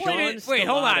profile. He on played there. it. Wait,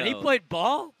 hold on. He Stellato. played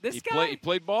ball? This guy? He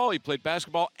played ball, he played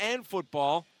basketball and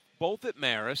football, both at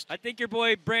Marist. I think your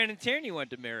boy Brandon Tierney went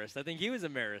to Marist. I think he was a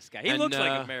Marist guy. He And, looks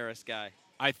like a Marist guy.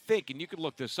 I think, and you could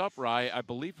look this up, Rye, I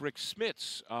believe Rick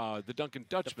Smits, the Duncan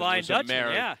Dutchman, Flying was,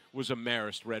 Dutchman, was a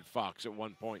Marist Red Fox at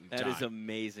one point in That time. is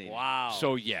amazing. Wow.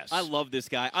 So, yes. I love this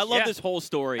guy. I love Yeah. this whole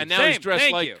story. And now Same, he's dressed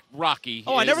thank like you. Rocky.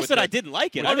 I never with said the- I didn't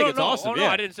like it. Oh, I think no, it's no. awesome. Oh, no,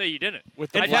 yeah. I didn't say you didn't.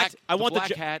 With the In black, fact, I want the black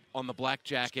ja- hat on the black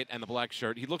jacket and the black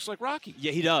shirt. He looks like Rocky.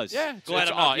 Yeah, he does. Yeah, it's, Glad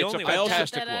it's, I'm not the it's a only one.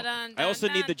 fantastic look. I also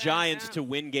need the Giants to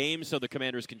win games so the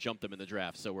Commanders can jump them in the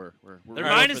draft. So we're They're right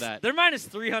minus, for that. they're minus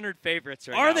 300 favorites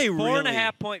right Are now. they 4.5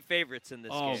 really? point favorites in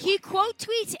this Oh, game. He quote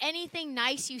tweets anything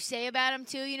nice you say about him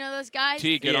too. You know those guys.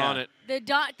 T, get Yeah. on it.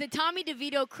 The Tommy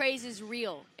DeVito craze is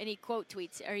real, and he quote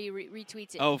tweets or he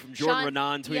retweets it. Oh, from Jordan Sean-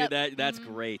 Renan tweeted yep. that. That's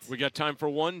great. We got time for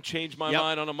one. Change my Yep.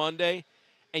 mind on a Monday.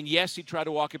 And yes, he tried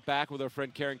to walk it back with our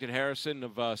friend Carrington Harrison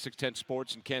of 610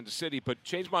 Sports in Kansas City, but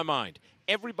change my mind.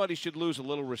 Everybody should lose a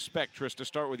little respect, Tris, to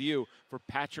start with you, for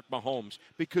Patrick Mahomes,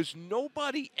 because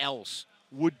nobody else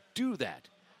would do that.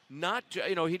 He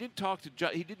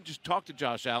didn't just talk to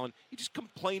Josh Allen. He just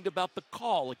complained about the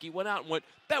call. Like he went out and went,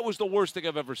 that was the worst thing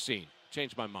I've ever seen.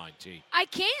 Changed my mind, T. I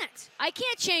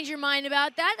can't change your mind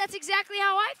about that. That's exactly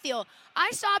how I feel.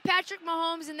 I saw Patrick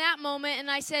Mahomes in that moment, and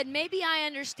I said, maybe I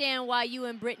understand why you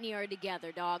and Brittany are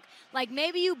together, dog. Like,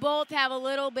 maybe you both have a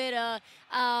little bit of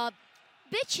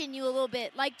bitch in you a little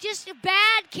bit. Like, just a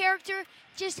bad character.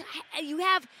 Just, you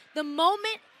have the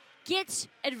moment gets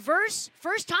adverse,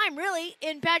 first time, really,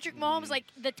 in Patrick Mahomes. Like,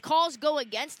 the calls go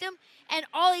against him, and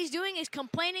all he's doing is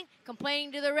complaining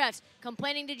to the refs,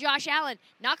 complaining to Josh Allen,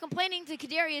 not complaining to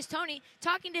Kadarius Toney,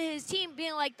 talking to his team,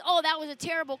 being like, oh, that was a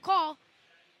terrible call.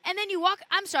 And then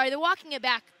they're walking it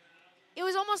back. It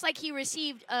was almost like he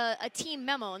received a team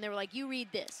memo, and they were like, you read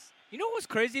this. You know what's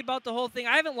crazy about the whole thing?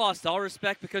 I haven't lost all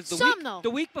respect because the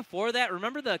week before that,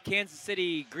 remember the Kansas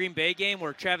City Green Bay game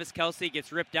where Travis Kelce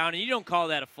gets ripped down, and you don't call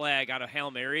that a flag on a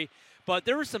Hail Mary. But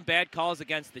there were some bad calls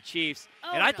against the Chiefs,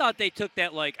 and I thought they took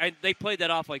that they played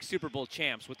that off like Super Bowl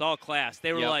champs with all class.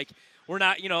 They were like, we're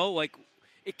not,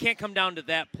 it can't come down to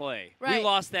that play. Right. We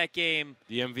lost that game.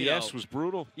 The MVS was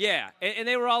brutal. Yeah, and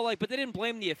they were all like, but they didn't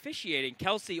blame the officiating,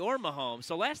 Kelsey or Mahomes.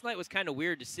 So last night was kind of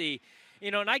weird to see.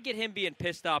 And I get him being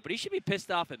pissed off, but he should be pissed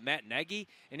off at Matt Nagy,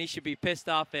 and he should be pissed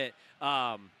off at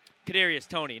Kadarius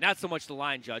Toney, not so much the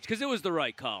line judge, because it was the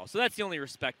right call. So that's the only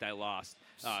respect I lost,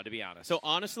 to be honest. So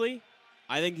honestly,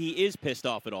 I think he is pissed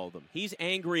off at all of them. He's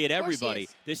angry at everybody.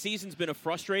 This season's been a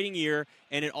frustrating year,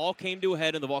 and it all came to a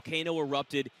head, and the volcano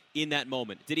erupted in that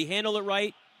moment. Did he handle it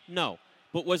right? No.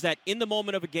 But was that in the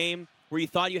moment of a game where you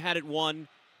thought you had it won,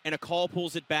 and a call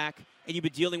pulls it back, and you've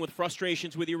been dealing with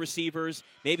frustrations with your receivers,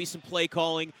 maybe some play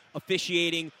calling,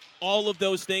 officiating, all of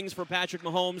those things for Patrick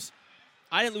Mahomes?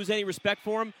 I didn't lose any respect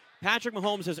for him. Patrick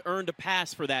Mahomes has earned a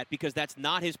pass for that because that's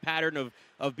not his pattern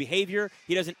of behavior.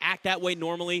 He doesn't act that way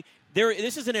normally.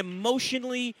 This is an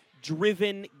emotionally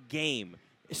driven game.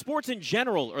 Sports in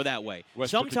general are that way.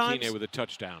 Sometimes with a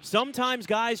touchdown. Sometimes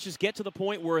guys just get to the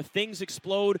point where things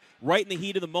explode right in the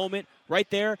heat of the moment, right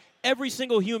there. Every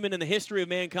single human in the history of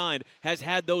mankind has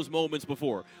had those moments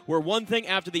before, where one thing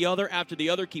after the other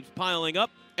keeps piling up,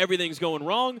 everything's going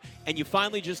wrong, and you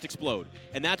finally just explode.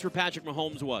 And that's where Patrick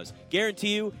Mahomes was.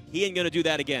 Guarantee you, he ain't going to do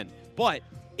that again. But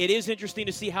it is interesting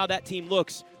to see how that team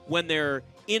looks when they're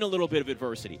in a little bit of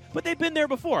adversity. But they've been there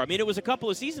before. I mean, it was a couple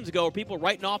of seasons ago where people were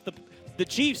writing off the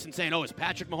Chiefs and saying, is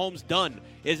Patrick Mahomes done?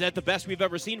 Is that the best we've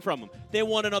ever seen from him? They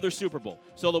won another Super Bowl,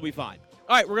 so they'll be fine.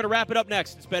 All right, we're going to wrap it up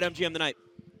next. It's BetMGM Tonight.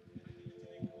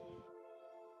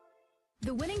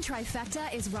 The winning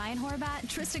trifecta is Ryan Horvat,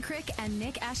 Trista Crick, and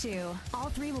Nick Ashew. All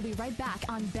three will be right back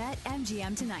on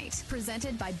BetMGM Tonight,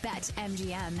 presented by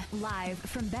BetMGM, live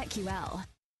from BetQL.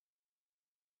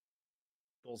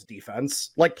 Defense,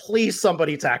 please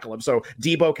somebody tackle him. So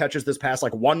Debo catches this pass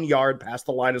 1 yard past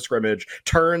the line of scrimmage,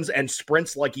 turns and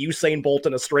sprints like Usain Bolt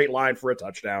in a straight line for a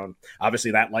touchdown.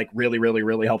 Obviously that really, really,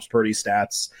 really helps Purdy's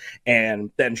stats.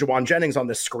 And then Juwan Jennings on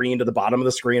the screen to the bottom of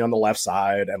the screen on the left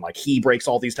side, and he breaks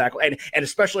all these tackles. And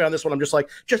especially on this one, I'm just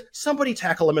just somebody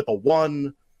tackle him at the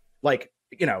one,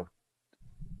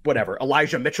 whatever.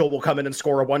 Elijah Mitchell will come in and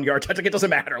score a 1 yard touchdown. It doesn't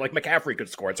matter. McCaffrey could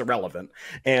score. It's irrelevant.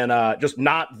 And just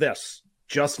not this.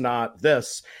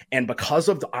 And because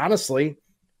of honestly,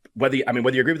 whether you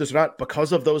agree with this or not,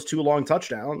 because of those 2 long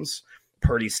touchdowns,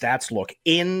 Purdy's stats look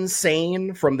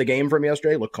insane from the game from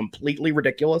yesterday, look completely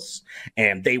ridiculous,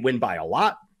 and they win by a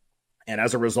lot. And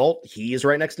as a result, he's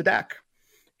right next to Dak.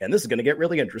 And this is going to get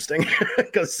really interesting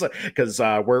because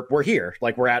we're here.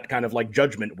 We're at kind of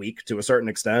judgment week to a certain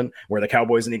extent, where the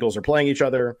Cowboys and Eagles are playing each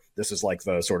other. This is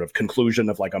the sort of conclusion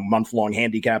of a month-long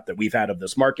handicap that we've had of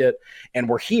this market. And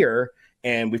we're here.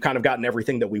 And we've kind of gotten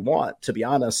everything that we want, to be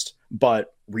honest.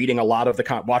 But reading a lot of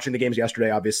watching the games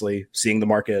yesterday, obviously, seeing the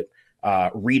market,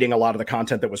 reading a lot of the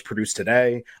content that was produced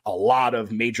today, a lot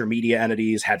of major media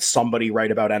entities had somebody write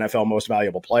about NFL Most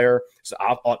Valuable Player. So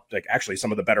actually,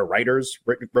 some of the better writers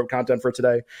wrote content for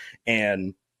today.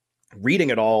 And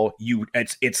reading it all,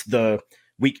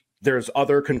 there's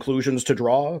other conclusions to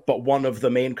draw, but one of the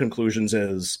main conclusions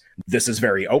is this is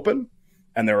very open.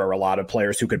 And there are a lot of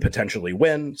players who could potentially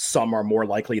win. Some are more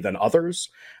likely than others.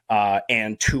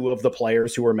 And 2 of the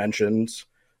players who were mentioned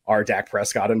are Dak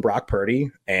Prescott and Brock Purdy.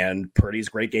 And Purdy's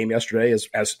great game yesterday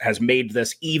has made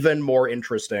this even more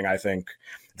interesting, I think,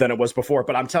 than it was before.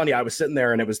 But I'm telling you, I was sitting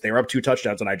there and they were up 2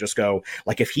 touchdowns. And I just go,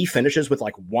 if he finishes with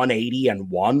 180 and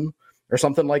 1 or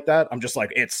something like that, I'm just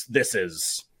this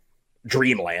is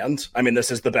dreamland. I mean, this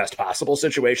is the best possible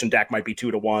situation. Dak might be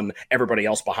 2-1. Everybody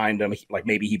else behind him,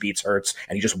 maybe he beats Hurts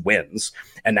and he just wins.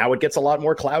 And now it gets a lot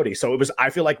more cloudy. So I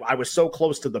feel like I was so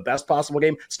close to the best possible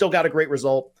game. Still got a great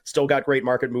result. Still got great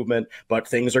market movement. But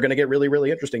things are going to get really, really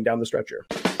interesting down the stretch here.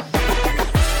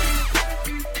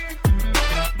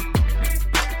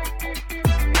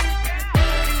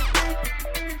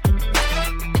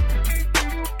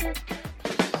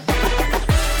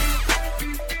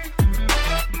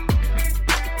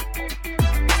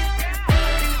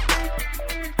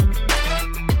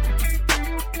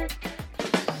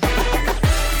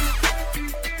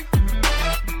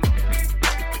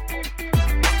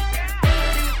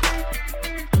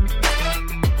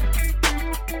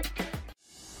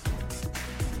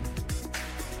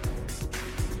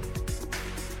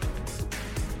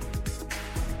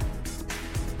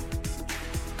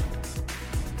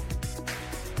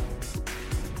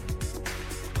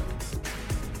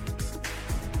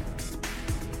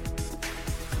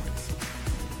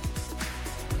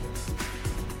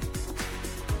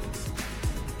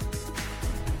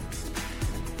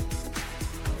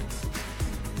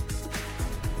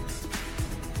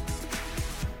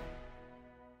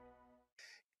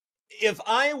 if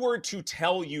I were to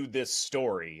tell you this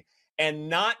story and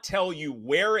not tell you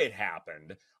where it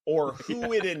happened or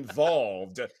who it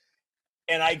involved,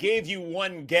 and I gave you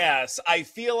one guess, I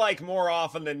feel like more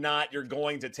often than not, you're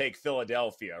going to take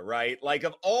Philadelphia, right? Like,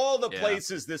 of all the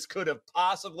places this could have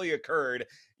possibly occurred,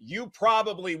 you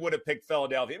probably would have picked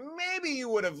Philadelphia. Maybe you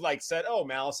would have said, "Oh,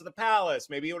 Malice at the Palace."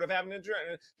 Maybe you would have happened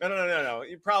to. No.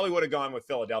 You probably would have gone with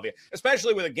Philadelphia,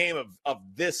 especially with a game of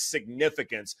this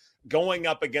significance going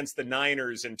up against the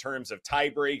Niners in terms of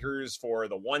tiebreakers for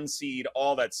the 1 seed,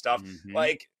 all that stuff.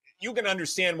 You can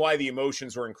understand why the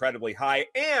emotions were incredibly high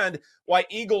and why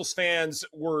Eagles fans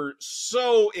were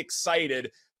so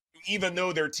excited, even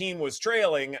though their team was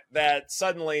trailing, that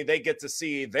suddenly they get to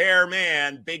see their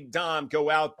man, Big Dom, go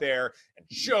out there and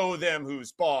show them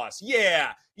who's boss.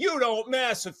 Yeah, you don't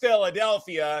mess with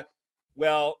Philadelphia.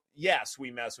 Well, yes,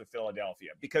 we mess with Philadelphia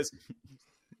because,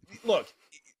 look,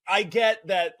 I get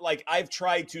that, I've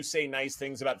tried to say nice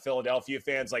things about Philadelphia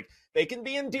fans. They can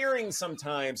be endearing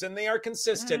sometimes, and they are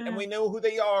consistent, and we know who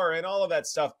they are and all of that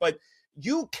stuff. But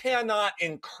you cannot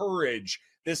encourage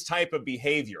this type of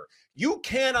behavior. You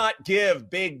cannot give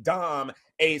Big Dom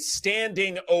a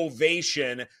standing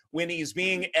ovation when he's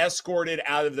being escorted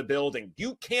out of the building.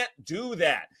 You can't do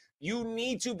that. You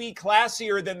need to be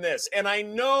classier than this. And I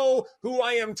know who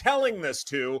I am telling this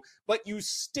to, but you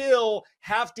still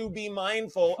have to be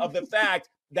mindful of the fact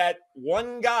that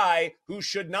one guy who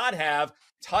should not have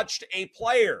touched a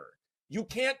player. You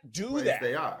can't do that.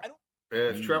 They are.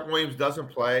 If Trent Williams doesn't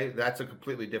play, that's a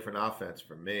completely different offense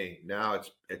for me. Now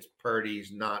it's Purdy.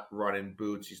 He's not running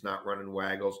boots. He's not running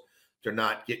waggles. They're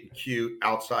not getting cute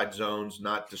outside zones,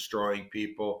 not destroying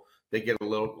people. They get a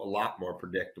lot more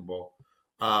predictable.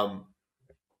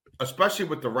 Especially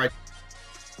with the right.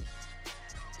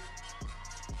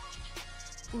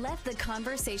 Let the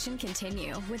conversation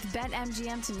continue with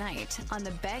BetMGM tonight on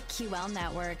the BetQL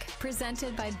network,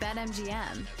 presented by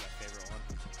BetMGM.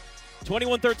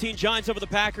 21-13 Giants over the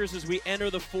Packers as we enter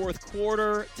the fourth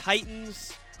quarter.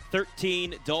 Titans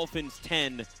 13, Dolphins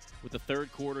 10, with the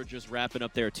third quarter just wrapping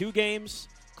up there. 2 games,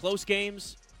 close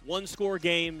games, 1-score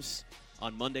games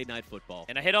on Monday Night Football.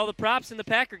 And I hit all the props in the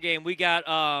Packer game. We got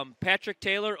Patrick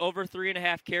Taylor over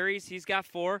 3.5 carries. He's got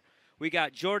 4. We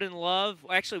got Jordan Love.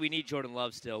 Actually, we need Jordan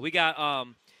Love still. We got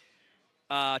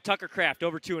Tucker Kraft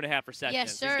over 2.5 receptions.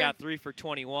 Yes, sir. He's got 3 for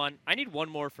 21. I need one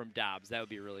more from Dobbs. That would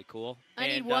be really cool. I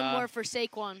need one more for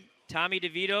Saquon. Tommy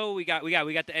DeVito. We got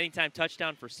the anytime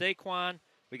touchdown for Saquon.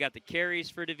 We got the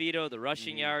carries for DeVito, the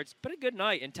rushing yards. But a good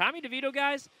night. And Tommy DeVito,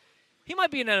 guys, he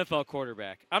might be an NFL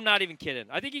quarterback. I'm not even kidding.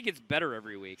 I think he gets better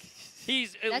every week.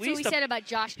 That's what we said about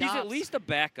Josh Dobbs. He's at least a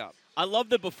backup. I love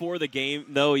that before the game,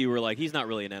 though, you were like, he's not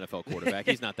really an NFL quarterback.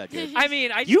 He's not that good. I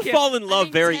mean, you fall in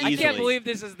love very easily. I can't believe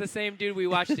this is the same dude we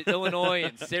watched at Illinois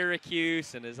and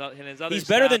Syracuse and his other He's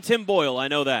better than Tim Boyle. I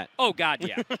know that. Oh, God,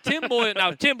 yeah. Tim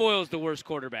Boyle is the worst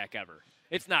quarterback ever.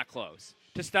 It's not close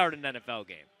to start an NFL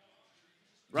game.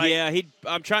 Right? Yeah,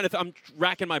 I'm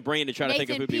racking my brain to try to think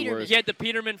of who'd be worse. He had the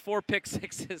Peterman 4 pick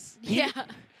sixes. Yeah.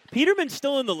 Peterman's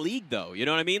still in the league, though. You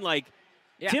know what I mean?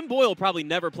 Tim Boyle will probably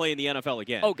never play in the NFL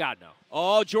again. Oh, God, no.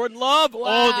 Oh, Jordan Love.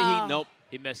 Wow. Oh, nope.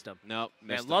 He missed him. Nope.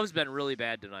 Man, Love's been really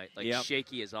bad tonight.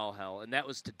 Shaky as all hell. And that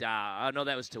was to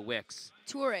that was to Wicks.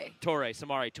 Samori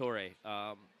Toure.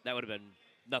 That would have been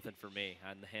nothing for me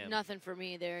on him. Nothing for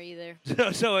me there either.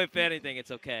 So if anything,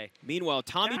 it's okay. Meanwhile,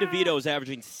 Tommy DeVito is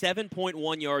averaging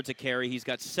 7.1 yards a carry. He's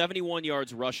got 71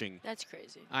 yards rushing. That's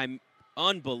crazy. I'm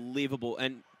unbelievable.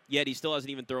 And yet he still hasn't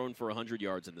even thrown for 100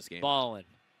 yards in this game. Balling.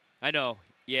 I know.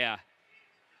 Yeah.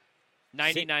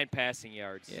 99 passing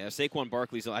yards. Yeah, Saquon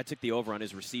Barkley's. I took the over on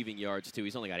his receiving yards, too.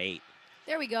 He's only got 8.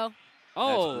 There we go.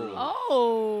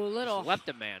 Little. Left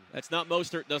a man. That's not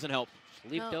Mostert. Doesn't help.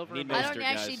 Leaped over. I don't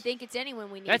actually think it's anyone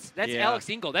we need. That's Alex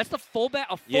Ingold. That's the fullback.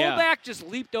 A fullback just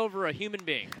leaped over a human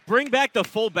being. Bring back the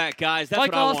fullback, guys. That's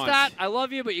Mike what I want. Allstott, I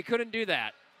love you, but you couldn't do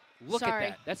that. Look Sorry. at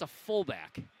that. That's a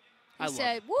fullback.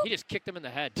 Whoop. He just kicked him in the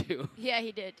head, too. Yeah,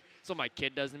 he did. That's what my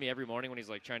kid does to me every morning when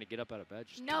he's trying to get up out of bed.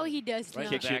 No, he does not.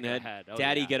 Kicks you in the head. Oh,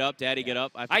 Daddy, yeah. get up. Daddy, get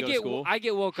up. I have to go to school. I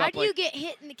get woke up. How do you get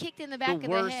hit and kicked in the back of the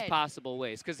head? The worst possible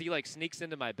ways, because he sneaks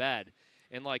into my bed,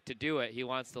 and to do it, he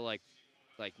wants to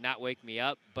not wake me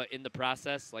up, but in the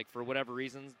process, for whatever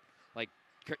reasons,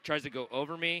 tries to go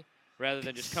over me rather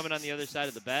than just coming on the other side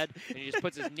of the bed, and he just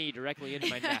puts his knee directly into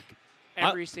my neck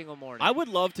every single morning. I would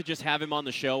love to just have him on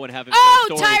the show and have him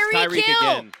tell stories. Tyreek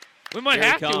Hill. Again. We might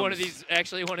Here have to one of these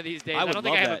days. I don't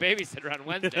think I have a babysitter on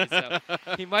Wednesday, so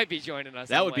he might be joining us.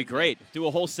 That would be great. Do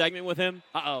a whole segment with him.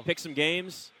 Uh-oh. Pick some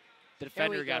games. The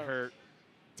defender got hurt.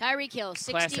 Tyreek Hill,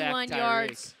 61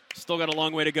 yards. Still got a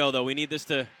long way to go, though. We need this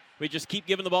to We just keep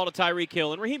giving the ball to Tyreek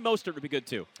Hill, and Raheem Mostert would be good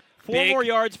too. 4 Big. more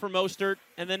yards for Mostert,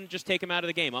 and then just take him out of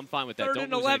the game. I'm fine with that. 3rd Don't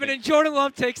and lose 11, anything. and Jordan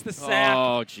Love takes the sack.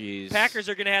 Oh, jeez. Packers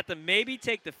are going to have to maybe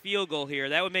take the field goal here.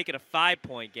 That would make it a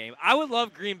 5-point game. I would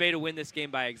love Green Bay to win this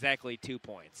game by exactly 2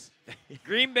 points.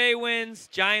 Green Bay wins,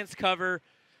 Giants cover,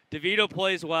 DeVito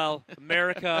plays well,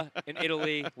 America and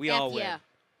Italy, we all win. Yeah.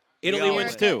 Italy all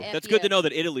wins win. too. That's good to know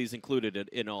that Italy's included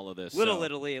in all of this. Little so.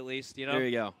 Italy, at least, you know? There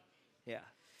you go. Yeah.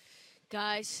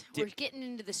 Guys, we're getting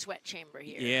into the sweat chamber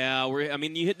here. Yeah,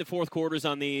 you hit the fourth quarters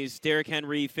on these. Derrick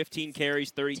Henry, 15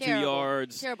 carries, 32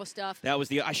 yards. Terrible stuff. That was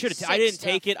the. I should have. I didn't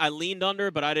take it. I leaned under,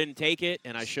 but I didn't take it,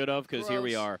 and I should have because here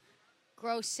we are.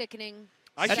 Gross, sickening.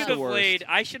 I should have played.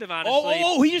 I should have honestly.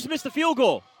 Oh, he just missed the field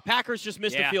goal. Packers just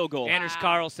missed the field goal. Anders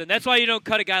Carlson. That's why you don't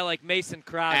cut a guy like Mason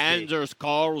Crosby. Anders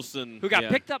Carlson. Who got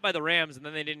picked up by the Rams, and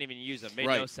then they didn't even use him. Made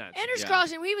no sense. Anders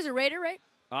Carlson, he was a Raider, right?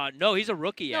 No, he's a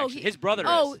rookie, No, actually. His brother is.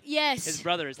 Oh, yes. His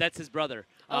brother is. That's his brother.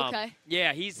 Okay.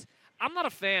 Yeah, I'm not a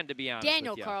fan, to be honest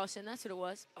Daniel with you. Carlson, that's what it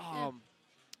was.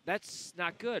 That's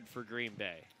not good for Green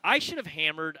Bay. I should have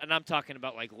hammered, and I'm talking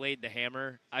about, laid the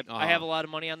hammer. I have a lot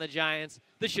of money on the Giants.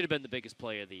 This should have been the biggest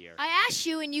play of the year. I asked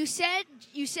you, and you said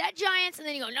Giants, and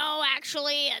then you go, no,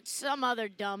 actually, it's some other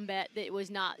dumb bet that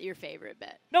was not your favorite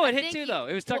bet. No, it hit 2, though.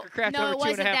 It was Tucker Kraft over 2.5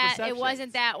 receptions. It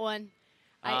wasn't that one.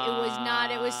 It was not.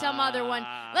 It was some other one.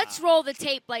 Let's roll the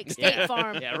tape like State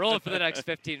Farm. Yeah, roll it for the next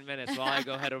 15 minutes while I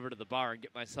go head over to the bar and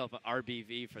get myself an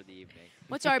RBV for the evening.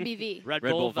 What's RBV? Red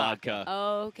Bull vodka.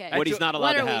 Oh, okay. What he's not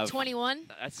allowed to have. What are we, 21?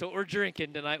 That's what we're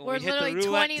drinking tonight when We're we hit the literally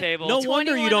roulette 20 table. No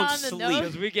wonder you don't sleep.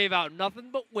 Because we gave out nothing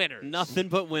but winners. Nothing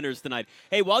but winners tonight.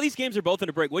 Hey, while these games are both in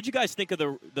a break, what'd you guys think of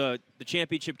the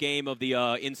championship game of the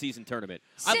in-season tournament?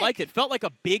 Sick. I liked it. Felt like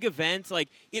a big event.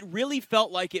 It really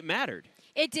felt like it mattered.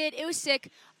 It did. It was sick.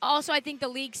 Also, I think the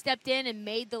league stepped in and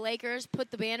made the Lakers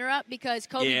put the banner up because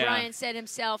Kobe Bryant said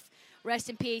himself, rest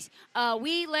in peace,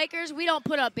 we Lakers, we don't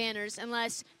put up banners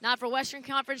unless not for Western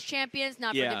Conference champions,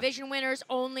 not for division winners,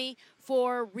 only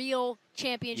for real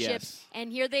championships. Yes.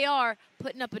 And here they are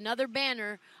putting up another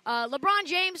banner. LeBron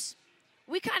James,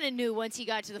 we kind of knew once he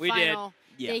got to the final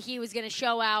that he was going to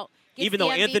show out. Even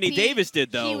though Anthony Davis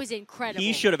did, though. He was incredible.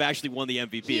 He should have actually won the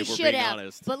MVP, if we're being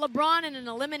honest. But LeBron in an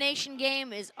elimination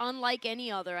game is unlike any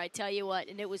other, I tell you what.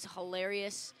 And it was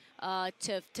hilarious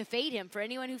to fade him. For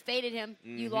anyone who faded him,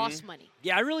 you lost money.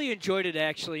 Yeah, I really enjoyed it,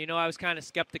 actually. I was kind of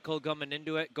skeptical going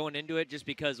into it just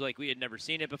because, we had never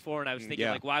seen it before. And I was thinking,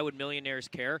 why would millionaires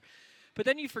care? But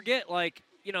then you forget,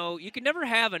 you can never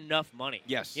have enough money.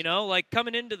 Yes.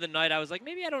 Coming into the night, I was like,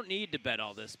 maybe I don't need to bet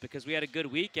all this because we had a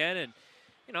good weekend and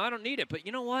I don't need it. But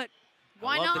you know what?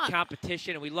 Why I love not? the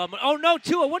competition, and we love money. Oh, no,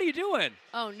 Tua, what are you doing?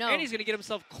 Oh, no. And he's going to get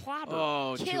himself clobbered.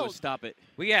 Oh, Tua, Killed. stop it.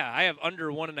 Well, yeah, I have under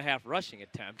 1.5 rushing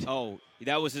attempt. Oh,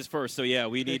 that was his first. So,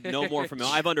 we need no more from him.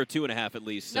 I have under 2.5 at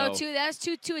least. So. No, that's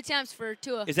two attempts for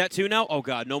Tua. Is that 2 now? Oh,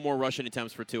 God, no more rushing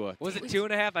attempts for Tua. Was it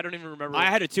 2.5? I don't even remember. I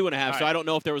had a 2.5, right. so I don't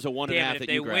know if there was a 1.5 Damn, that if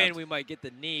you they grabbed. win, we might get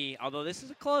the knee, although this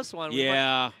is a close one.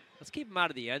 Yeah. Let's keep him out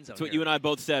of the end zone. That's what you and I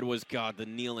both said was, God, the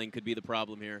kneeling could be the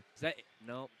problem here. Is that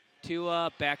no?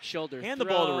 Tua, back shoulder Hand throw.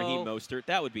 the ball to Raheem Mostert.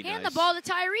 That would be Hand nice. the ball to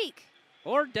Tyreek.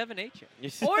 Or Devin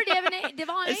Achane. Or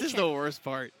Devon This is the worst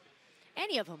part.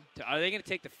 Any of them. Are they going to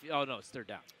take the oh, no, it's third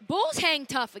down. Bulls hang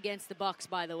tough against the Bucks,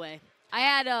 by the way. I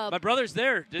had My brother's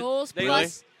there. Bulls they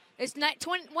plus. It's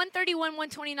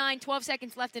 131-129, 12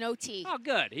 seconds left in OT. Oh,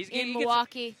 good. He in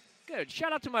Milwaukee. Good.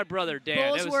 Shout out to my brother,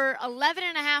 Dan. Bulls were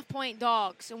 11.5-point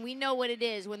dogs, and we know what it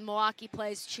is when Milwaukee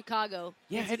plays Chicago.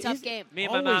 Yeah, it's a tough game. Me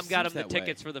and my mom got him seems the that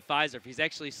tickets for the Fiserv. He's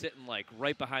actually sitting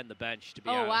right behind the bench, to be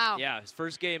Oh, honest. wow. Yeah, his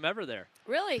first game ever there.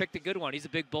 Really? Picked a good one. He's a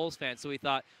big Bulls fan, so we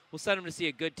thought we'll send him to see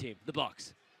a good team, the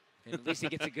Bucks. And at least he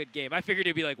gets a good game. I figured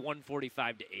it'd be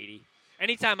 145 to 80.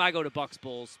 Anytime I go to Bucks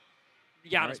Bulls,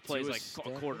 Giannis plays a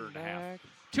quarter and a half.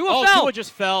 Tua fell. Tua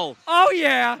just fell. Oh,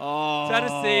 yeah. Oh,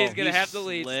 Tennessee's going to he have the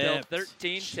lead slipped. still,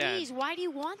 13-10. Jeez, why do you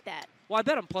want that? Well, I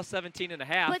bet I'm plus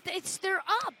 17.5. But they're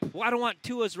up. Well, I don't want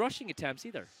Tua's rushing attempts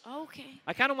either. Okay.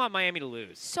 I kind of want Miami to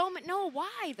lose. No,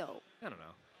 why, though? I don't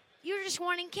know. You're just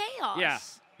wanting chaos. Yeah,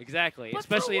 exactly. But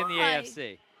Especially for in the why?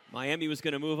 AFC. Miami was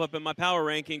going to move up in my power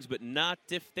rankings, but not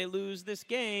if they lose this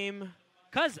game.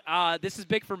 Because this is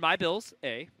big for my Bills,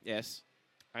 Yes.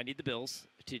 I need the Bills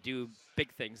to do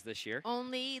big things this year.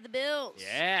 Only the Bills.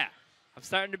 Yeah. I'm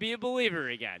starting to be a believer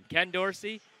again. Ken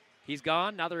Dorsey, he's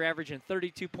gone. Now they're averaging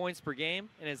 32 points per game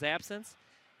in his absence.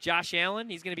 Josh Allen,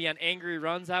 he's going to be on angry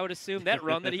runs, I would assume. That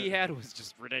run that he had was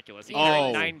just ridiculous. He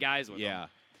carried 9 guys with him.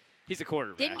 He's a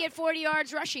quarterback. Didn't get 40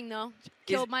 yards rushing, though.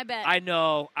 Killed my bet. I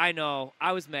know.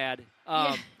 I was mad.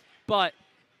 Yeah. But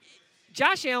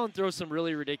Josh Allen throws some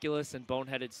really ridiculous and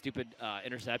boneheaded, stupid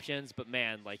interceptions, but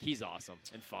man, like he's awesome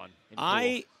and fun. And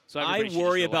cool. So I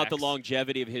worry about the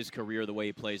longevity of his career, the way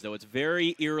he plays, though. It's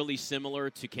very eerily similar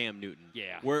to Cam Newton.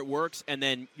 Yeah. Where it works, and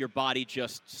then your body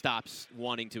just stops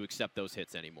wanting to accept those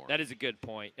hits anymore. That is a good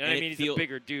point. And I mean, he's a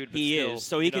bigger dude. But he still, is.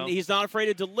 So he's not afraid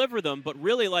to deliver them, but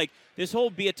really, like, this whole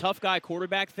be a tough guy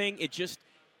quarterback thing, it's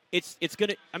going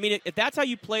to – I mean, if that's how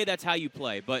you play, that's how you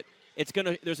play. But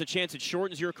there's a chance it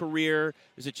shortens your career.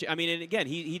 And again,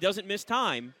 he doesn't miss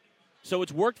time. So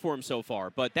it's worked for him so far.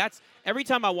 But every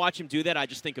time I watch him do that, I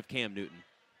just think of Cam Newton.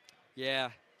 Yeah,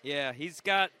 he's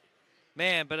got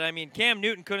but I mean, Cam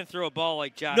Newton couldn't throw a ball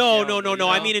like Josh. No. Allen,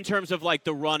 I mean, in terms of like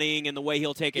the running and the way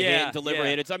he'll take a hit and deliver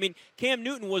hits. I mean, Cam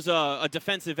Newton was a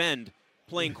defensive end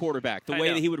playing quarterback. The way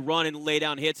that he would run and lay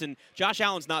down hits, and Josh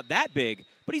Allen's not that big,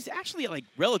 but he's actually like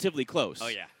relatively close. Oh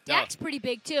yeah, Dak's pretty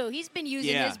big too. He's been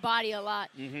using his body a lot.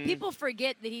 Mm-hmm. People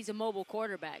forget that he's a mobile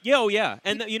quarterback. Yeah.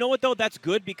 And you know what though? That's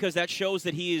good because that shows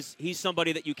that he's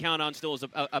somebody that you count on still as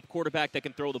a quarterback that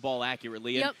can throw the ball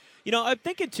accurately. And I'm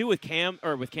thinking too with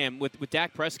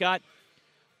Dak Prescott.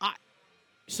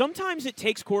 Sometimes it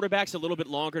takes quarterbacks a little bit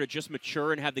longer to just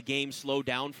mature and have the game slow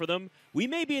down for them. We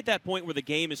may be at that point where the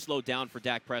game is slowed down for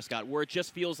Dak Prescott, where it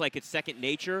just feels like it's second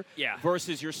nature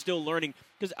versus you're still learning.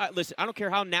 Because, listen, I don't care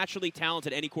how naturally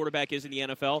talented any quarterback is in the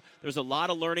NFL. There's a lot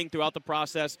of learning throughout the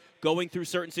process, going through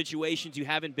certain situations you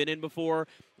haven't been in before.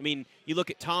 I mean, you look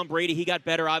at Tom Brady. He got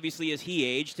better, obviously, as he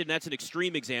aged, and that's an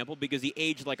extreme example because he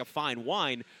aged like a fine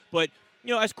wine. But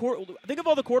think of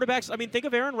all the quarterbacks. I mean, think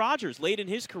of Aaron Rodgers late in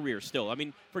his career still. I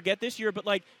mean, forget this year, but,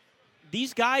 like,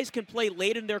 these guys can play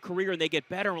late in their career and they get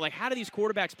better. And we're like, how do these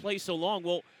quarterbacks play so long?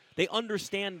 Well, they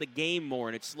understand the game more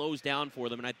and it slows down for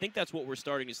them. And I think that's what we're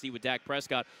starting to see with Dak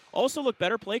Prescott. Also, look,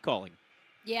 better play calling.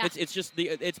 Yeah. It's just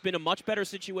it's been a much better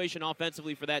situation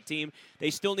offensively for that team. They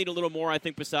still need a little more, I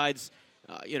think, besides –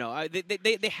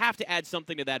 they have to add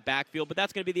something to that backfield, but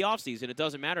that's going to be the offseason. It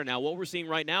doesn't matter now. What we're seeing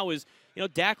right now is,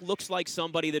 Dak looks like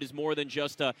somebody that is more than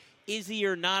just is he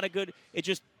or not a good – it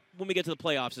just – when we get to the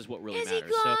playoffs is what really matters. Is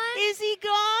he gone? Is he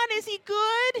gone? Is he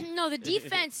good? No, the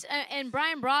defense and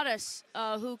Brian Broaddus,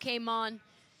 who came on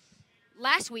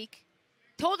last week,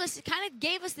 told us, kind of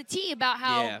gave us the tea about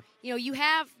how, you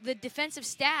have the defensive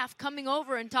staff coming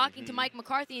over and talking to Mike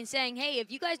McCarthy and saying, hey, if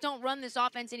you guys don't run this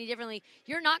offense any differently,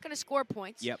 you're not going to score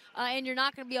points. Yep. And you're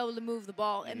not going to be able to move the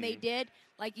ball. And they did.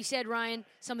 Like you said, Ryan,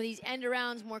 some of these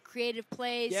end-arounds, more creative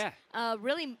plays. Yeah.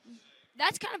 Really –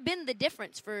 that's kind of been the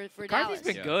difference for McCarthy's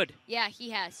Dallas. been good. Yeah, he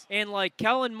has. And, like,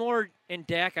 Kellen Moore and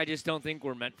Dak, I just don't think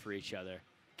we're meant for each other.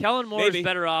 Kellen Moore is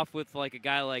better off with, like, a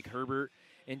guy like Herbert,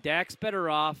 and Dak's better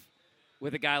off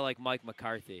with a guy like Mike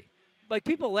McCarthy. Like,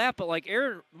 people laugh, but, like,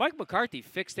 Mike McCarthy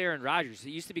fixed Aaron Rodgers. It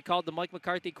used to be called the Mike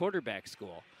McCarthy Quarterback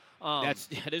School. That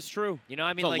is true.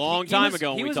 I mean, it's a long time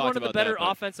ago he when we was talked one of the about better that,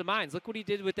 offensive minds. Look what he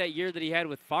did with that year that he had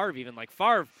with Favre even. Like,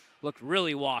 Favre looked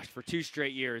really washed for 2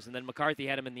 straight years, and then McCarthy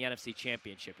had him in the NFC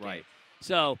Championship game. Right.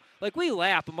 So, like, we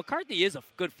laugh, but McCarthy is a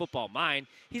good football mind.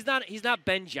 He's not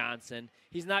Ben Johnson.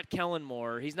 He's not Kellen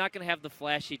Moore. He's not going to have the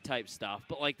flashy type stuff.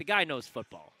 But, like, the guy knows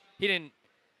football. He didn't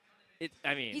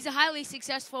he's a highly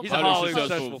successful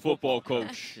football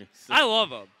coach. I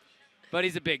love him, but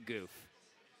he's a big goof.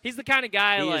 He's the kind of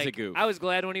guy, he is a goof. I was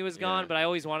glad when he was gone, but I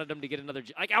always wanted him to get another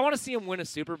 – like, I want to see him win a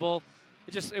Super Bowl.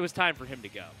 It was time for him to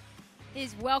go.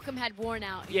 His welcome had worn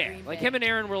out in Green like Bay. him and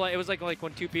Aaron were like – it was like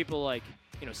when two people, like,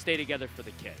 stay together for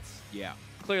the kids. Yeah.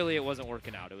 Clearly it wasn't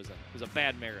working out. It was a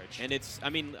bad marriage. And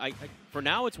for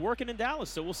now it's working in Dallas,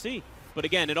 so we'll see. But,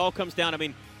 again, it all comes down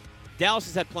 – Dallas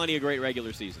has had plenty of great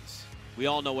regular seasons. We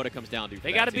all know what it comes down to.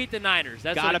 They got to beat the Niners.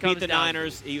 That's got to beat the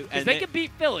Niners. Because they can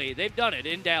beat Philly. They've done it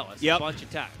in Dallas a bunch of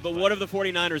times. But what have the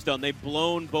 49ers done? They've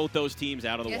blown both those teams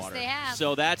out of the water. Yes, they have.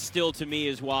 So that still, to me,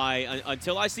 is why,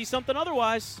 until I see something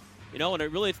otherwise, and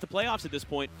it's the playoffs at this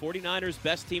point. 49ers,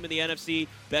 best team in the NFC,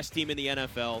 best team in the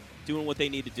NFL, doing what they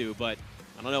need to do. But,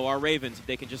 I don't know, our Ravens, if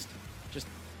they can just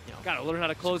got to learn how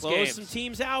to close games. Some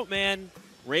teams out, man.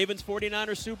 Ravens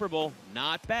 49ers Super Bowl,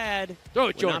 not bad. Throw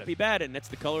it, Jordan. Would not be bad, and that's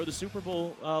the color of the Super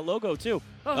Bowl logo too.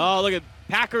 Oh, look at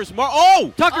Packers.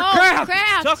 Tucker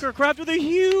Kraft. Tucker Kraft with a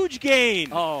huge gain.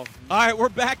 Oh, all right, we're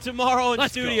back tomorrow in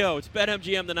Let's studio. Go. It's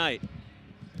BetMGM tonight.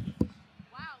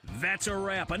 That's a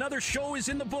wrap. Another show is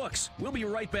in the books. We'll be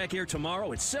right back here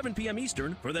tomorrow at 7 p.m.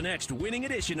 Eastern for the next winning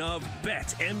edition of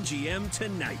BetMGM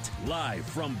Tonight, live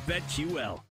from BetQL.